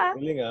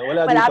 Yeah.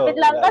 Wala malapit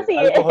dito. lang kasi.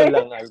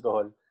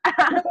 Alcohol.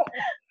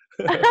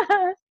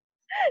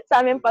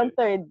 Sa amin pang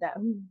third na.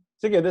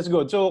 Sige, that's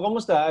good. So,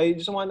 kamusta? I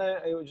just want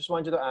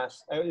to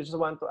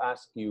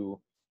ask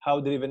you how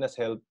Driven has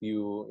helped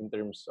you in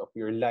terms of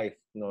your life,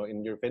 no?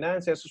 In your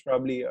finances,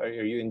 probably, are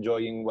you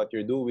enjoying what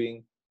you're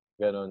doing?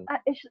 Ganon.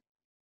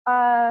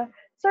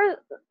 Sir,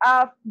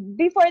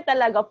 before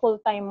talaga,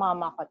 full-time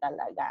mama ko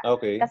talaga.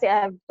 Okay. Kasi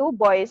I have 2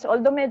 boys,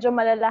 although medyo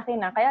malalaki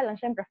na, kaya lang,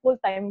 syempre,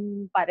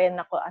 full-time pa rin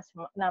ako as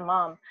na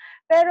mom.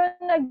 Pero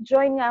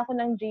nag-join nga ako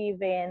ng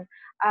Driven,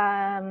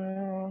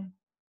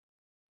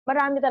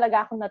 marami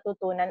talaga akong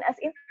natutunan. As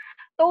in,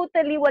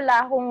 totally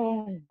wala akong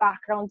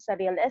background sa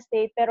real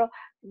estate, pero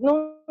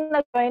nung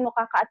nag-join,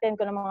 kaka-attend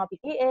ko ng mga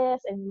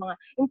PTS and mga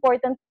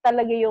important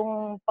talaga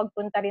yung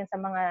pagpunta rin sa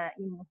mga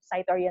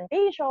site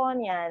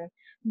orientation, yan.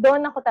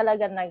 Doon ako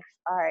talaga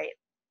nag-start.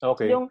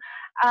 Okay. Yung,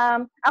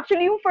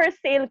 actually, yung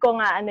first sale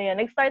ko nga,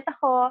 nag-start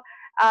ako,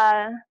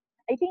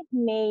 I think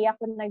May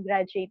ako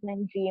nag-graduate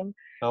ng GYM,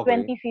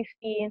 Okay.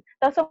 2015.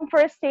 Tapos yung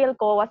first sale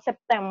ko was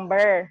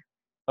September.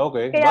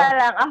 Okay. Kaya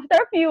lang, after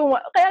a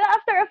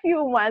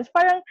few months,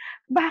 parang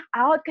back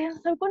out. Kaya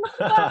sabi ko,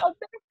 back out.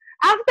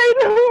 After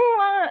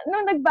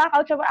nung nag-back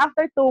out siya,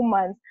 after 2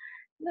 months,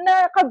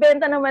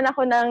 nakabenta naman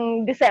ako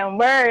ng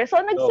December.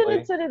 So,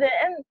 nagsunod-sunod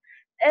din.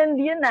 And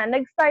yun na,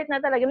 nag-start na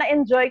talaga,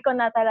 na-enjoy ko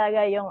na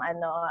talaga yung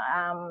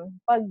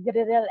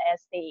pag-real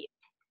estate.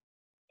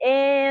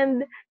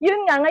 And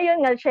yun nga,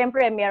 ngayon nga,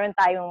 syempre, meron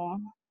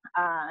tayong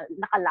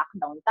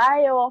naka-lockdown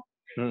tayo.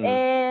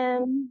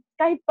 And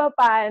kahit pa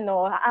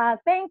paano,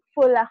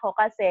 thankful ako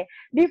kasi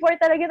before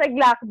talaga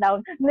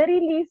nag-lockdown,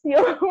 na-release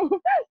yung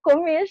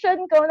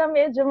commission ko na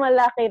medyo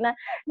malaki na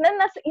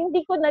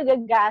hindi ko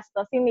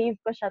nagagastos,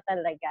 sinave ko siya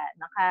talaga.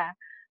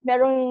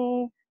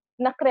 Merong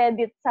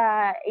na-credit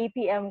sa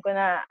ATM ko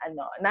na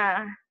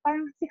na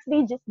parang 6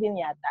 digits din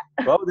yata.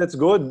 Wow, that's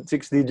good.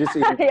 6 digits.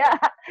 Yeah.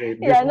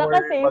 Yeah,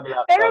 nakasave.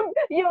 Pero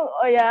yung,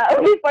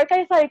 before,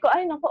 kaya sabi ko,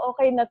 ay, naku,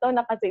 okay na to,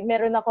 nakasave.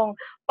 Meron akong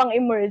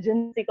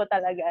pang-emergency ko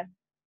talaga.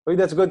 Oy,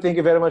 that's good.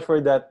 Thank you very much for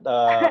that.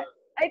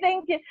 Ay,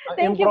 thank you.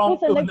 Thank you po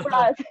sa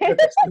nag-process.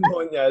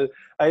 Testimonial.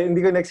 Ay,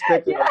 hindi ko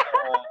na-expect yun.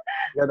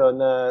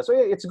 So,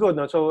 yeah, it's good.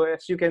 No? So,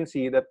 as you can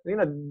see, that,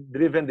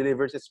 Driven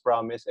delivers its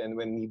promise, and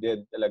when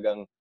needed,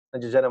 talagang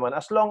nandiyan naman.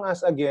 As long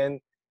as,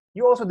 again,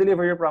 you also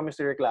deliver your promise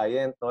to your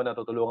client, no?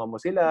 Natutulungan mo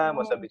sila,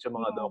 masabit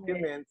yung mga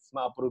documents,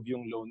 ma-approve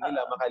yung loan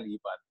nila,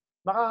 makalipat.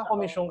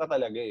 Makakakomisyon ka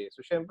talaga eh. So,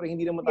 syempre,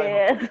 hindi naman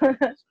tayo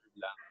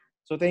lang.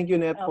 So, thank you,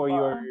 Net, for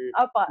your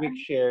quick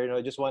share.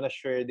 I just want to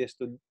share this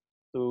to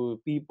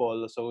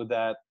people so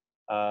that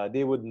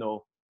they would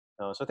know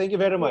No, so thank you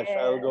very much.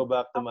 I'll Yes. go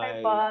back to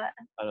Okay my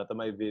po. to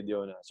my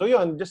video na. So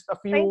yun, just a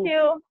Thank few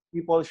you.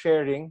 people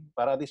sharing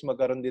para at least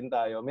magkaroon din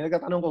tayo. May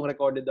nagtatanong kung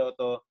recorded daw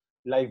to.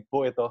 Live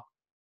po ito.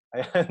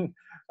 Ayan.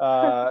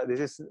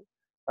 This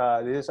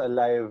is a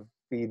live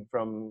feed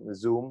from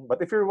Zoom.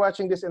 But if you're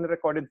watching this in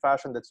recorded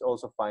fashion, that's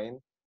also fine.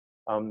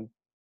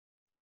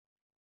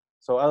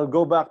 So I'll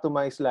go back to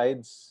my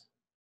slides.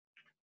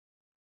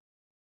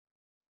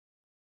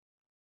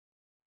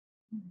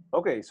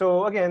 Okay,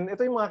 so again,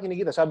 ito yung mga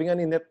kinikita. Sabi nga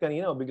ni Net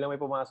kanina, biglang may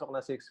pumasok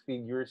na 6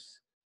 figures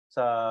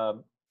sa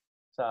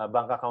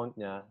bank account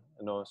niya.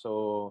 Ano,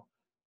 so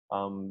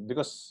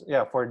because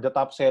yeah, for the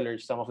top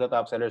sellers, some of the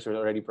top sellers are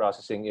already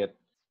processing it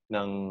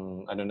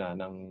ng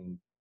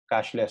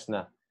cashless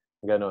na.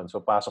 Ganon.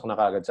 So pasok na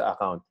kagad sa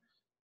account.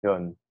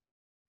 'Yon.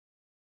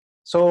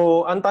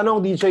 So, ang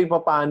tanong, DJ,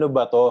 paano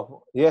ba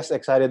to? Yes,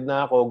 excited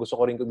na ako. Gusto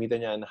ko rin kumita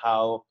niyan.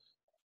 How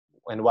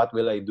and what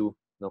will I do,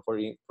 no, for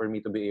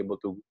me to be able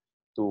to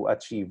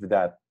achieve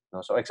that? No?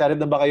 So, excited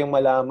na ba kayong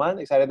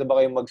malaman? Excited na ba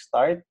kayong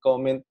mag-start?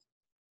 Comment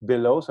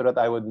below so that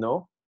I would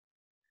know.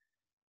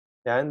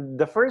 And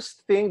the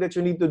first thing that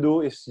you need to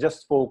do is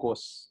just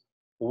focus.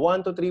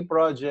 1 to 3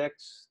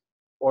 projects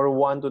or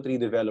 1 to 3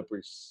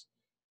 developers.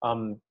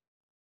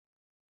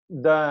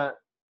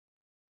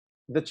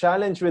 The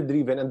challenge with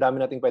Driven, ang dami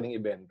nating pwedeng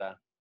ibenta.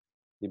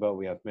 Diba?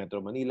 We have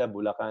Metro Manila,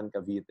 Bulacan,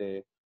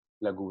 Cavite,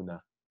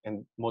 Laguna,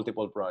 and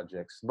multiple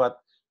projects.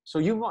 But so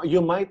you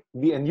might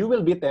be and you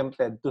will be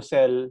tempted to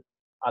sell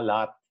a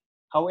lot.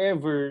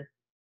 However,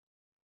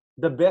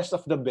 the best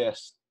of the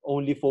best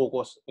only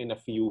focus in a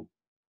few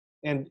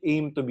and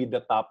aim to be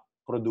the top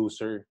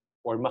producer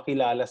or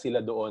makilala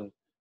sila doon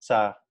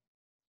sa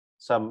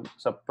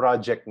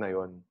project na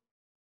yon.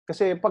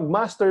 Kasi pag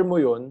master mo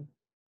yon,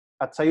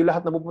 at sa'yo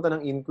lahat napupunta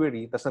ng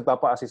inquiry, tapos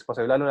nagpapa-assist pa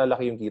sa'yo, lalo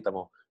lalaki yung kita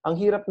mo.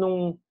 Ang hirap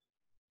nung...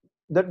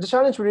 The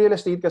challenge with real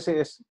estate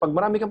kasi is, pag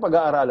marami kang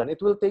pag-aaralan, it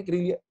will take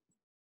really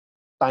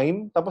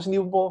time, tapos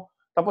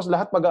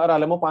lahat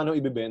pag-aaralan mo paano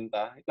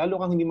ibebenta,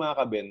 lalo kang hindi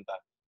makakabenta.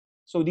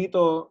 So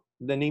dito,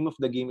 the name of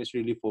the game is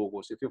really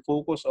focus. If you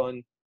focus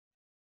on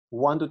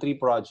 1 to 3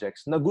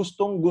 projects na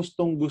gusto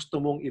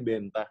mong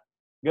ibenta,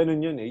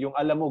 ganun yun eh. Yung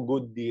alam mo,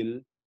 good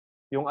deal,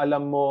 yung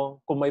alam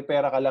mo, kung may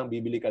pera ka lang,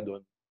 bibili ka doon.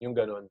 Yung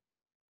ganun.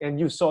 And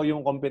you saw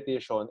yung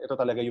competition, ito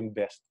talaga yung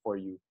best for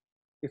you.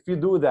 If you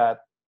do that,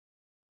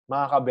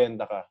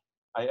 makakabenta ka.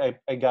 I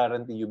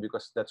guarantee you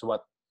because that's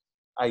what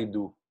I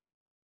do.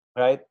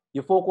 Right?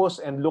 You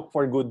focus and look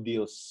for good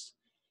deals.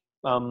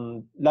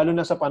 Lalo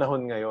na sa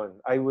panahon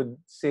ngayon, I would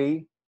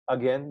say,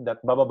 again,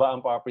 that bababa ang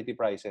property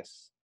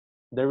prices.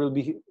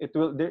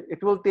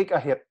 It will take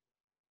a hit.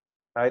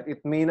 Right?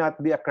 It may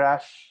not be a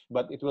crash,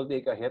 but it will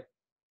take a hit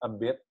a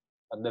bit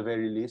at the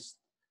very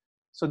least.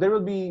 So there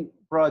will be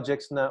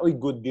projects na, uy,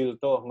 good deal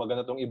to,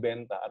 maganda tong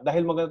ibenta. At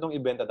dahil maganda tong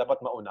ibenta, dapat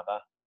mauna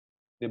ka.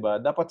 'Di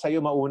ba? Dapat sa'yo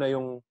mauna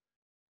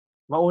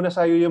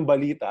sa'yo yung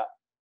balita.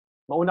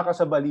 Mauna ka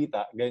sa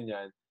balita,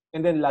 ganyan.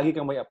 And then lagi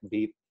kang may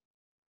update.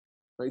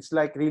 So it's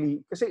like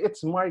really, kasi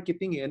it's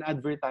marketing and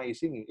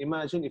advertising.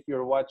 Imagine if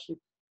you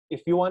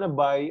wanna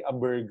buy a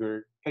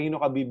burger, kanino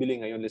ka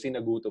bibili ngayon? Kasi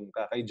nagutom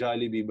ka. Kay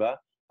Jollibee ba?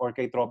 Or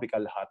kay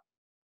Tropical Hut?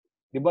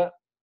 'Di ba?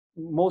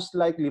 Most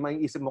likely, may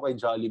isip mo kay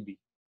Jollibee.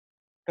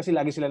 Kasi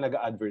lagi sila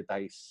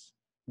nag-advertise.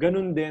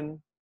 Ganun din.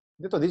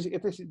 Dito, this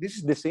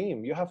is the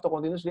same. You have to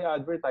continuously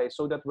advertise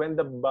so that when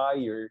the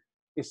buyer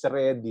is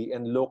ready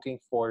and looking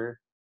for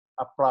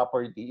a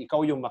property,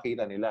 ikaw yung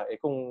makita nila. Eh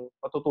kung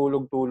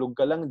patutulog-tulog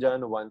ka lang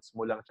dyan, once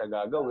mo lang siya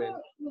gagawin,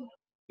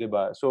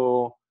 diba?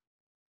 So,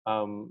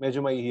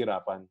 medyo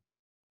mahihirapan.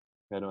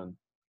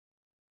 Ganun.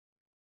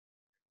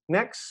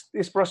 Next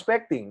is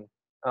prospecting.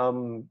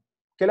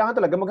 Kailangan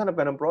talaga maghanap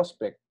ka ng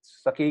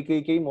prospects. Sa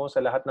KKK mo,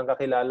 sa lahat ng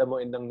kakilala mo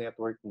and ng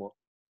network mo,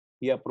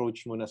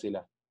 i-approach mo na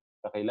sila.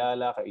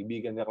 Kakilala,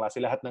 kaibigan,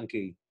 kaklase, lahat ng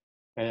K.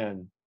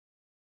 Ayan.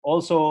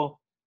 Also,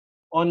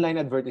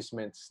 online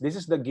advertisements. This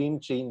is the game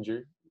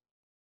changer,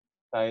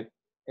 right?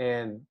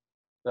 And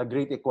the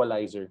great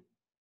equalizer.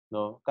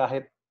 No?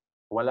 Kahit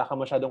wala ka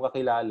masyadong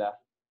kakilala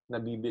na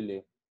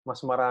bibili,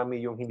 mas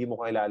marami yung hindi mo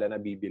kakilala na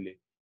bibili.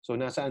 So,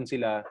 nasaan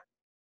sila?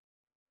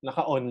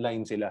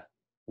 Naka-online sila.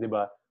 'Di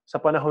ba? Sa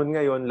panahon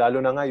ngayon,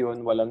 lalo na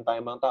ngayon, walang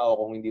time ang tao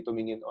kung hindi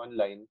tumingin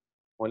online.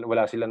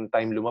 Wala silang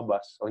time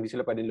lumabas o hindi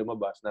sila pwedeng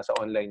lumabas. Nasa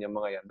online yung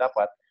mga yan.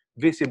 Dapat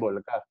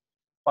visible ka.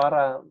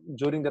 Para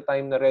during the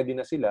time na ready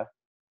na sila,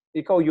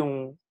 ikaw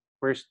yung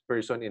first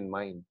person in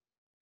mind.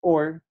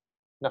 Or,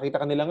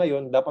 nakita ka nila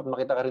ngayon, dapat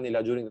makita ka rin nila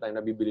during the time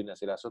na bibili na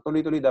sila. So,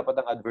 tuloy-tuloy dapat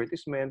ang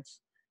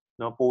advertisements,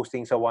 no,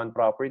 posting sa one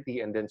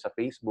property and then sa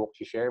Facebook,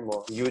 share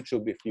mo,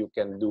 YouTube if you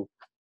can do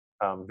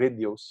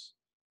videos.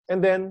 And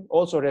then,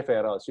 also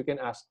referrals. You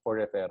can ask for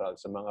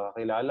referrals sa mga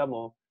kakilala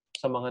mo,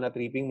 sa mga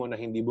na-tripping mo na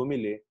hindi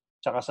bumili,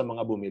 tsaka sa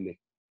mga bumili.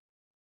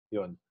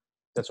 Yun.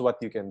 That's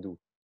what you can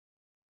do.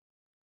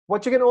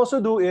 What you can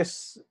also do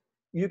is,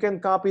 you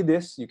can copy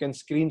this, you can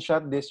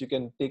screenshot this, you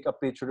can take a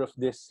picture of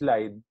this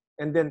slide,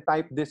 and then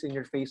type this in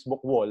your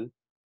Facebook wall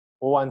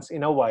once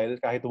in a while,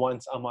 kahit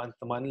once a month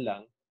man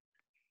lang.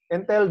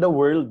 And tell the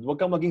world,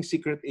 wag kang maging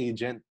secret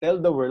agent. Tell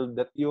the world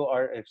that you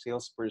are a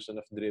salesperson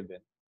of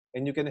Driven.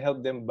 And you can help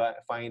them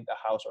find a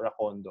house or a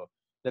condo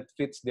that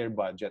fits their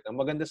budget.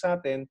 Ang maganda sa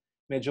atin,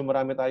 medyo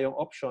marami tayong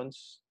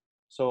options.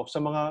 So,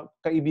 sa mga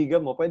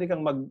kaibigan mo, pwede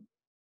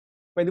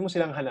mo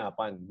silang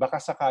hanapan.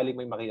 Baka sakaling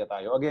may makita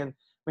tayo. Again,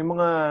 may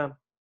mga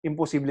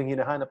imposibleng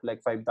hinahanap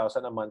like 5,000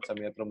 a month sa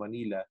Metro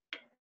Manila.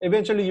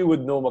 Eventually, you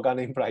would know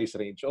magkano yung price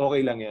range.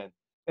 Okay lang yan.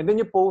 And then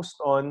you post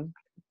on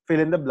fill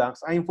in the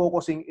blanks. I'm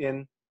focusing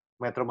in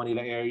Metro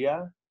Manila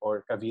area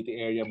or Cavite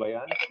area ba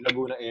yan?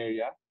 Laguna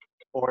area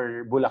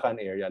or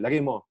Bulacan area. Lagay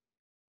mo.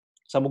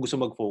 Saan mo gusto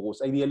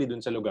mag-focus? Ideally,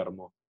 dun sa lugar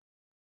mo.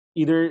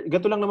 Either,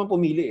 gato lang naman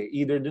pumili eh.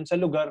 Either dun sa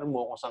lugar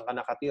mo kung saan ka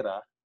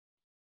nakatira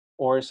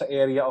or sa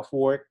area of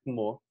work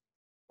mo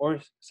or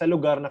sa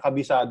lugar na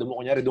kabisado mo.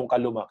 Kunyari, doon ka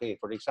lumaki.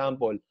 For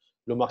example,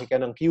 lumaki ka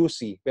ng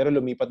QC pero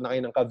lumipat na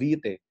kayo ng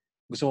Cavite.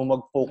 Gusto mo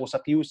mag-focus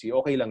sa QC,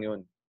 okay lang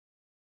yun.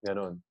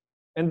 Ganon.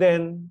 And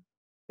then,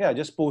 yeah,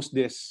 just post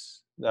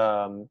this.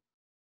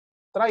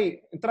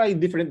 Try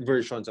different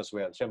versions as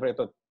well. Siyempre,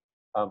 ito,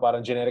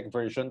 parang generic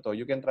version to.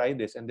 You can try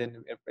this and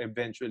then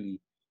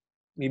eventually,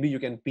 maybe you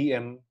can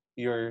PM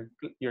your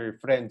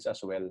friends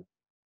as well.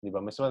 Di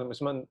ba?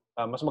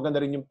 Mas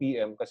maganda rin yung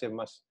PM kasi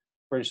mas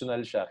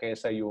personal siya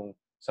kaysa yung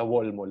sa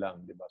wall mo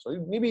lang. Di ba? So,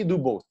 maybe do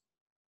both.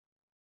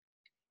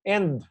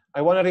 And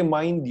I want to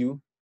remind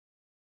you,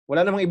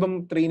 wala namang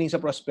ibang training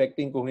sa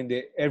prospecting kung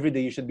hindi, every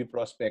day you should be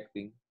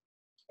prospecting.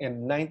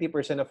 And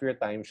 90% of your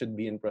time should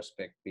be in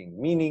prospecting.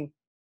 Meaning,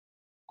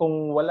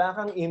 kung wala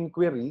kang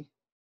inquiry,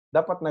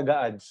 dapat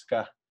nag-a-ads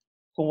ka.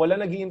 Kung wala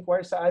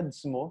nag-i-inquire sa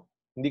ads mo,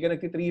 hindi ka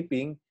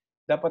nagtitripping,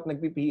 dapat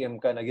nagpi-PM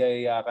ka,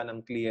 nagyayaya ka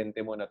ng kliyente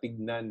mo na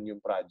tignan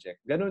yung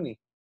project. Ganun eh.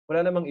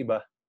 Wala namang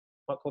iba.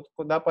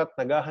 Dapat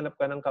naghahanap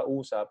ka ng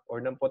kausap or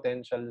ng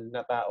potential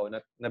na tao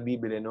na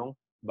nabibili ng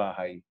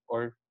bahay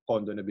or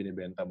condo na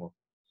binibenta mo.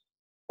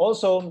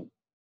 Also,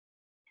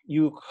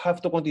 you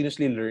have to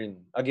continuously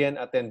learn. Again,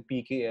 attend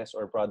PKS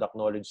or Product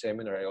Knowledge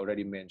Seminar. I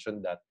already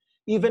mentioned that.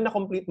 Even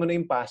na-complete mo na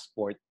yung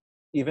passport,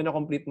 even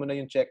na-complete mo na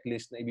yung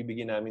checklist na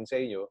ibibigay namin sa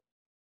inyo,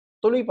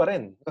 tuloy pa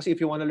rin. Kasi if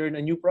you want to learn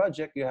a new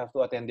project, you have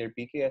to attend their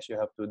PKS, you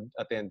have to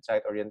attend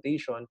site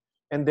orientation,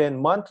 and then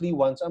monthly,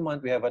 once a month,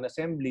 we have an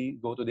assembly,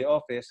 go to the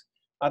office,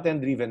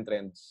 attend Driven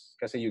Trends.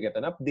 Kasi you get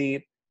an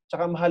update.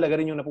 Tsaka mahalaga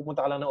rin yung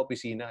napupunta ka lang ng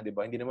opisina, di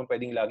ba? Hindi naman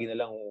pwedeng lagi na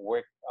lang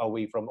work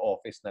away from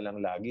office na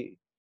lang lagi.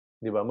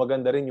 Di ba?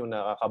 Maganda rin yung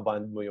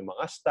nakakaband mo yung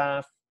mga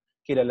staff,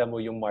 kilala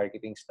mo yung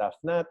marketing staff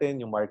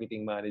natin, yung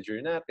marketing manager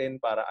natin,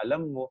 para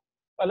alam mo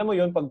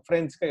yun, pag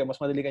friends kayo, mas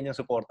madali kanyang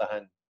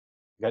suportahan.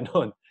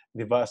 Ganon.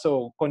 Di ba?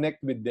 So,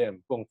 connect with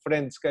them. Kung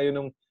friends kayo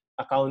ng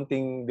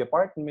accounting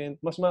department,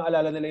 mas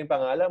maalala nila yung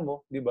pangalan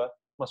mo, di ba?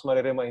 Mas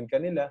mariremind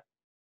ka nila.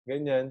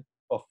 Ganyan.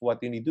 Of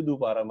what you need to do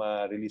para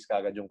ma-release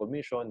ka agad yung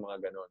commission, mga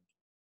ganon.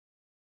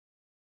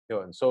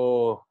 Yun.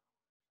 So,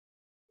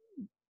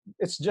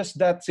 it's just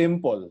that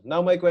simple. Now,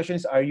 my question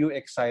is, are you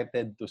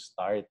excited to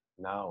start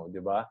now?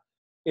 Di ba?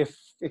 If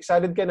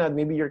excited ka na,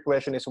 maybe your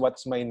question is,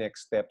 what's my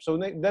next step? So,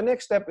 the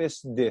next step is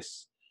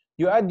this.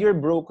 You add your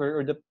broker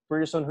or the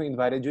person who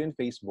invited you in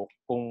Facebook.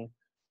 Kung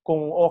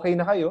okay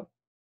na kayo,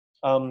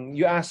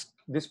 you ask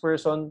this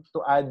person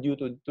to add you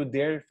to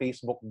their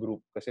Facebook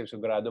group. Kasi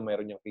sigurado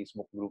mayroon yung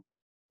Facebook group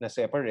na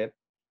separate.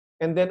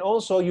 And then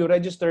also, you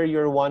register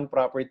your one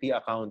property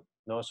account.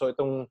 No? So,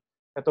 itong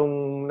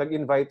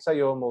nag-invite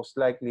sa'yo, most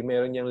likely,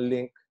 meron yung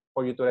link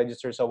for you to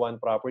register sa one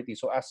property.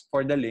 So, ask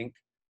for the link.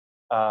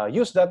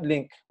 Use that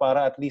link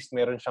para at least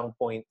meron siyang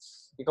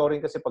points. Ikaw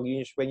rin kasi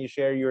when you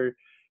share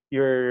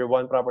your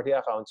one property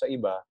account sa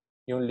iba,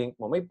 yung link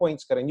mo, may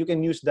points ka rin. You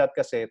can use that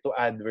kasi to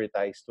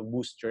advertise, to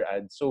boost your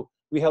ads. So,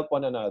 we help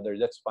one another.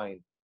 That's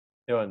fine.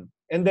 Yun.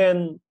 And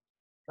then,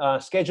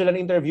 schedule an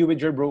interview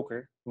with your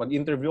broker.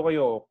 Mag-interview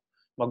kayo.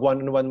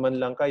 Mag-one-on-one man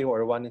lang kayo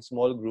or one in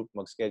small group.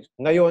 Mag-schedule.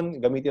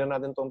 Ngayon, gamitin na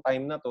natin tong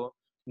time na to.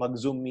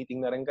 Mag-Zoom meeting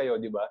na rin kayo,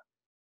 di ba?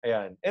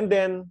 Ayan. And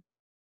then,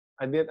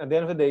 at the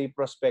end of the day,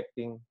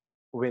 prospecting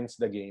wins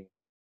the game.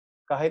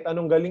 Kahit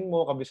anong galing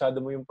mo, kabisado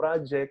mo yung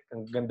project,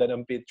 ang ganda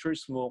ng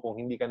pictures mo, kung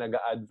hindi ka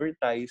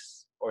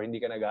nag-advertise or hindi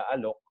ka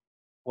nag-aalok,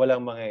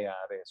 walang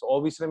mangyayari. So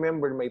always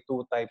remember, may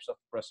two types of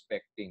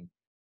prospecting.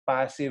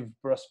 Passive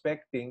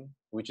prospecting,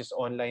 which is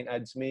online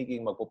ads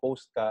making,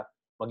 magpo-post ka,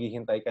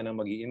 maghihintay ka na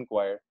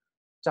mag-i-inquire.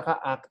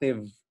 Tsaka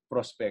active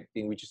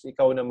prospecting, which is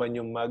ikaw naman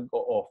yung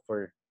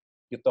mag-o-offer.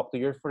 You talk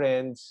to your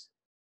friends,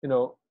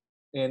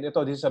 and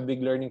this is a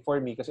big learning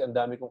for me kasi ang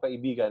dami kong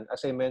kaibigan.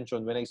 As I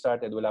mentioned, when I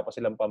started, wala pa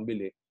silang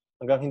pambili.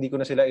 Hanggang hindi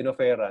ko na sila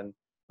inoferan.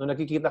 Nung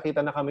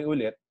nakikita-kita na kami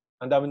ulit,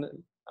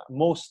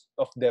 most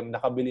of them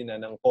nakabili na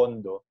ng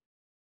condo,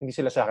 hindi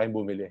sila sa akin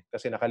bumili.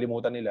 Kasi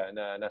nakalimutan nila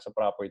na nasa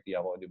property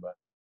ako, di ba?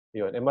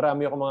 Yun.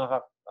 Marami ako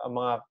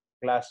mga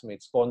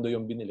classmates, condo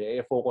yung binili.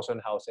 Focus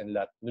on house and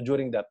lot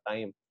during that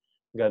time.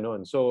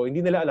 Ganon. So, hindi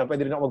nila alam,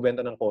 pwede rin ako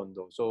magbenta ng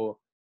condo. So,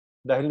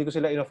 dahil hindi ko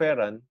sila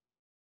inoferan,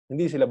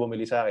 hindi sila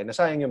bumili sa akin.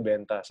 Nasayang yung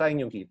benta,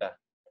 sayang yung kita.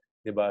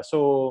 'Di ba?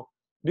 So,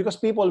 because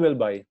people will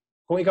buy.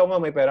 Kung ikaw nga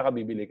may pera ka,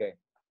 bibili ka eh.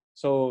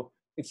 So,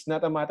 it's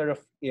not a matter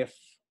of if.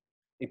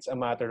 It's a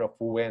matter of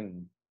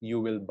when you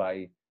will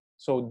buy.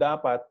 So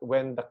dapat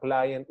when the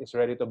client is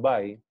ready to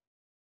buy,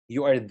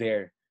 you are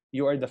there.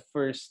 You are the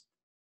first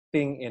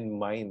thing in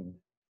mind.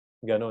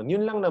 Ganon.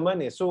 Yun lang naman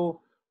eh.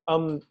 So,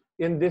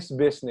 in this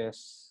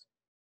business,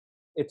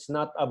 it's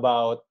not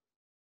about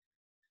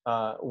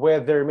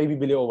whether may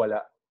bibili o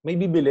wala. May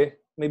bibili.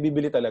 May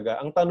bibili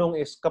talaga. Ang tanong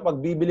is, kapag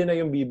bibili na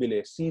yung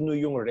bibili, sino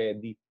yung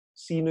ready?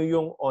 Sino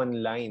yung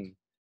online?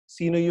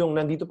 Sino yung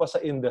nandito pa sa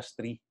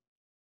industry?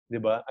 'Di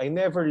ba? I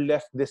never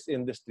left this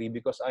industry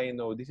because I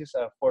know this is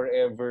a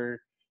forever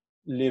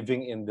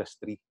living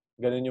industry.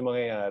 Ganun yung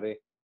mangyayari.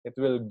 It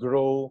will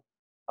grow,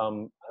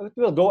 it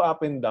will go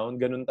up and down,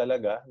 ganun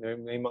talaga.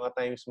 May mga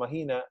times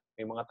mahina,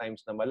 may mga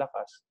times na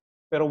malakas.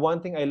 Pero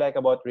one thing I like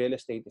about real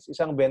estate is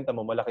isang benta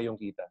mo, malaki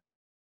yung kita.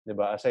 'Di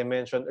ba? As I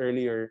mentioned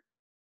earlier,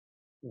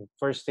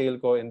 first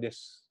sale ko in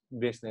this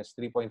business,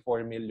 3.4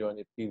 million,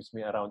 it gives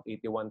me around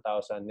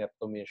 81,000 net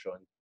commission.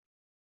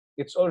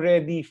 It's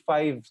already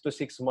 5 to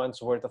 6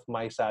 months worth of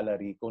my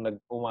salary kung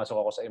pumasok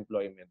ako sa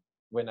employment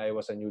when I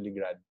was a newly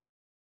grad.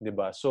 'Di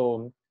ba?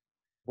 So,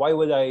 why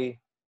would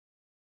I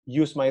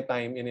use my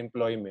time in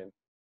employment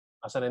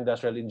as an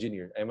industrial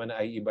engineer? I'm an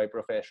IE by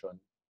profession.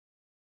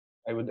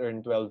 I would earn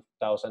 12,000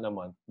 a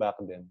month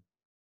back then.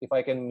 If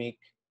I can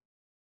make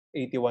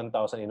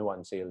 81,000 in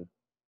one sale,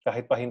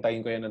 kahit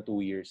pahintayin ko yan ng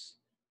 2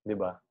 years, 'di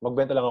ba?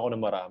 Magbenta lang ako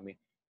ng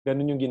marami.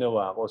 Ganun yung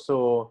ginawa ko. So,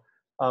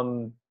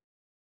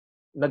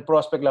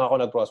 nag-prospect lang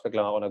ako.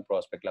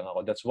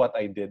 That's what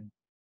I did.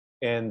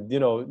 And,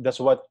 that's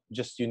what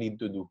just you need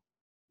to do.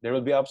 There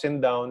will be ups and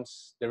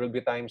downs. There will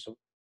be times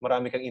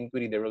marami kang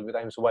inquiry. There will be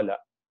times wala.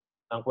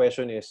 Ang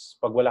question is,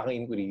 pag wala kang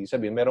inquiry,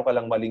 sabihin, meron ka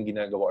lang maling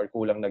ginagawa or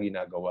kulang na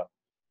ginagawa.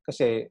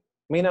 Kasi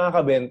may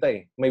nakakabenta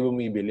eh. May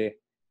bumibili.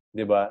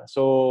 'Di ba?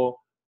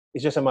 So,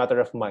 it's just a matter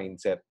of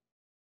mindset.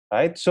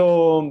 Right?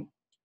 So,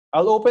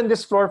 I'll open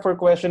this floor for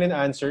question and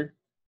answer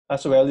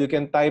as well. You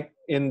can type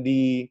in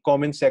the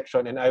comment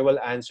section and I will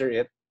answer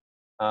it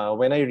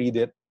when I read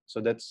it.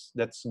 So that's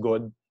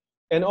good.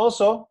 And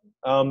also,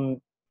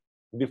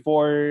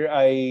 before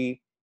I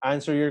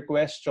answer your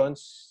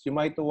questions, you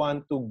might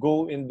want to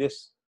go in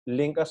this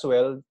link as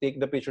well. Take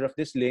the picture of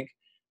this link.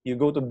 You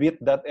go to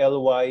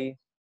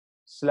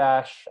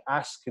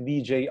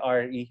bit.ly/askdjre.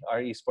 RE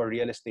is for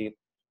real estate.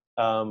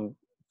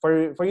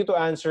 For you to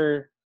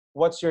answer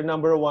what's your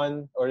number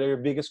one or your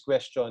biggest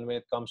question when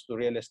it comes to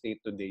real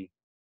estate today.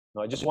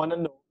 No, I just want to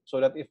know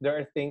so that if there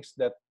are things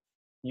that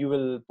you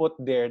will put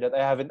there that I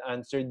haven't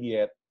answered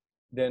yet,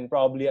 then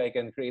probably I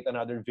can create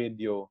another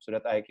video so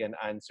that I can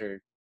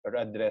answer or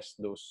address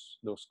those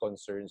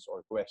concerns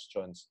or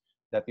questions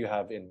that you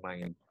have in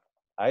mind.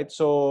 All right,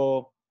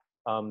 so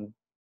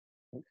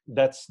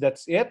that's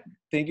it.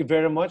 Thank you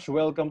very much.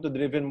 Welcome to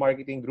Driven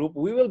Marketing Group.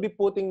 We will be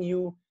putting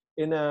you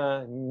in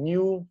a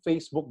new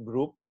Facebook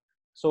group.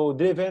 So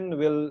Driven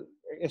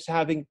is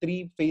having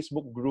 3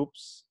 Facebook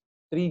groups,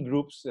 3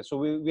 groups. So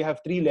we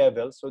have 3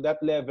 levels. So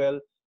that level,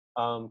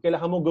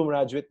 kailangan mo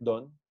gumraduate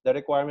doon. The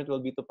requirement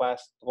will be to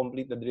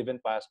complete the Driven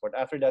Passport.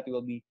 After that, you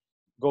will be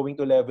going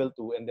to level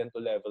 2 and then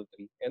to level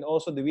 3. And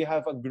also, we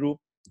have a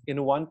group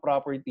in One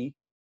Property.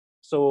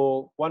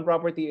 So One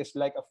Property is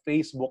like a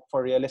Facebook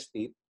for real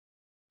estate.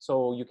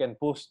 So you can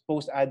post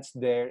ads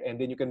there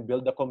and then you can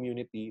build a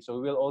community. So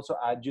we will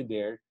also add you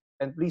there.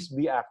 And please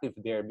be active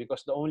there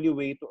because the only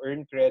way to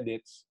earn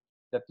credits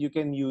that you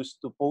can use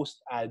to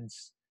post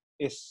ads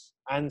is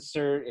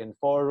answer in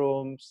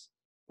forums,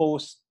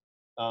 post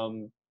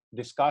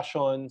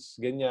discussions,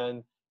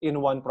 ganyan, in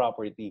One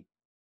Property.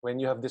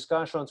 When you have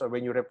discussions or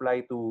when you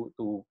reply to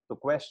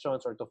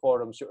questions or to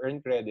forums, you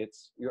earn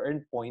credits, you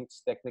earn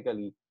points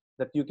technically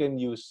that you can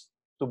use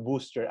to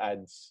boost your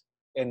ads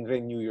and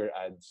renew your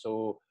ads.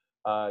 So,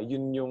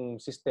 yun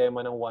yung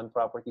sistema ng One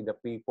Property. The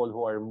people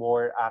who are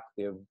more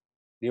active,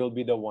 they will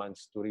be the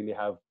ones to really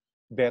have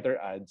better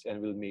ads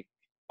and will make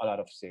a lot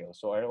of sales.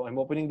 So I'm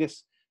opening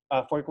this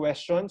for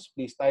questions.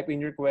 Please type in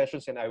your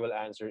questions and I will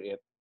answer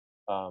it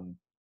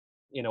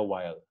in a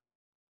while.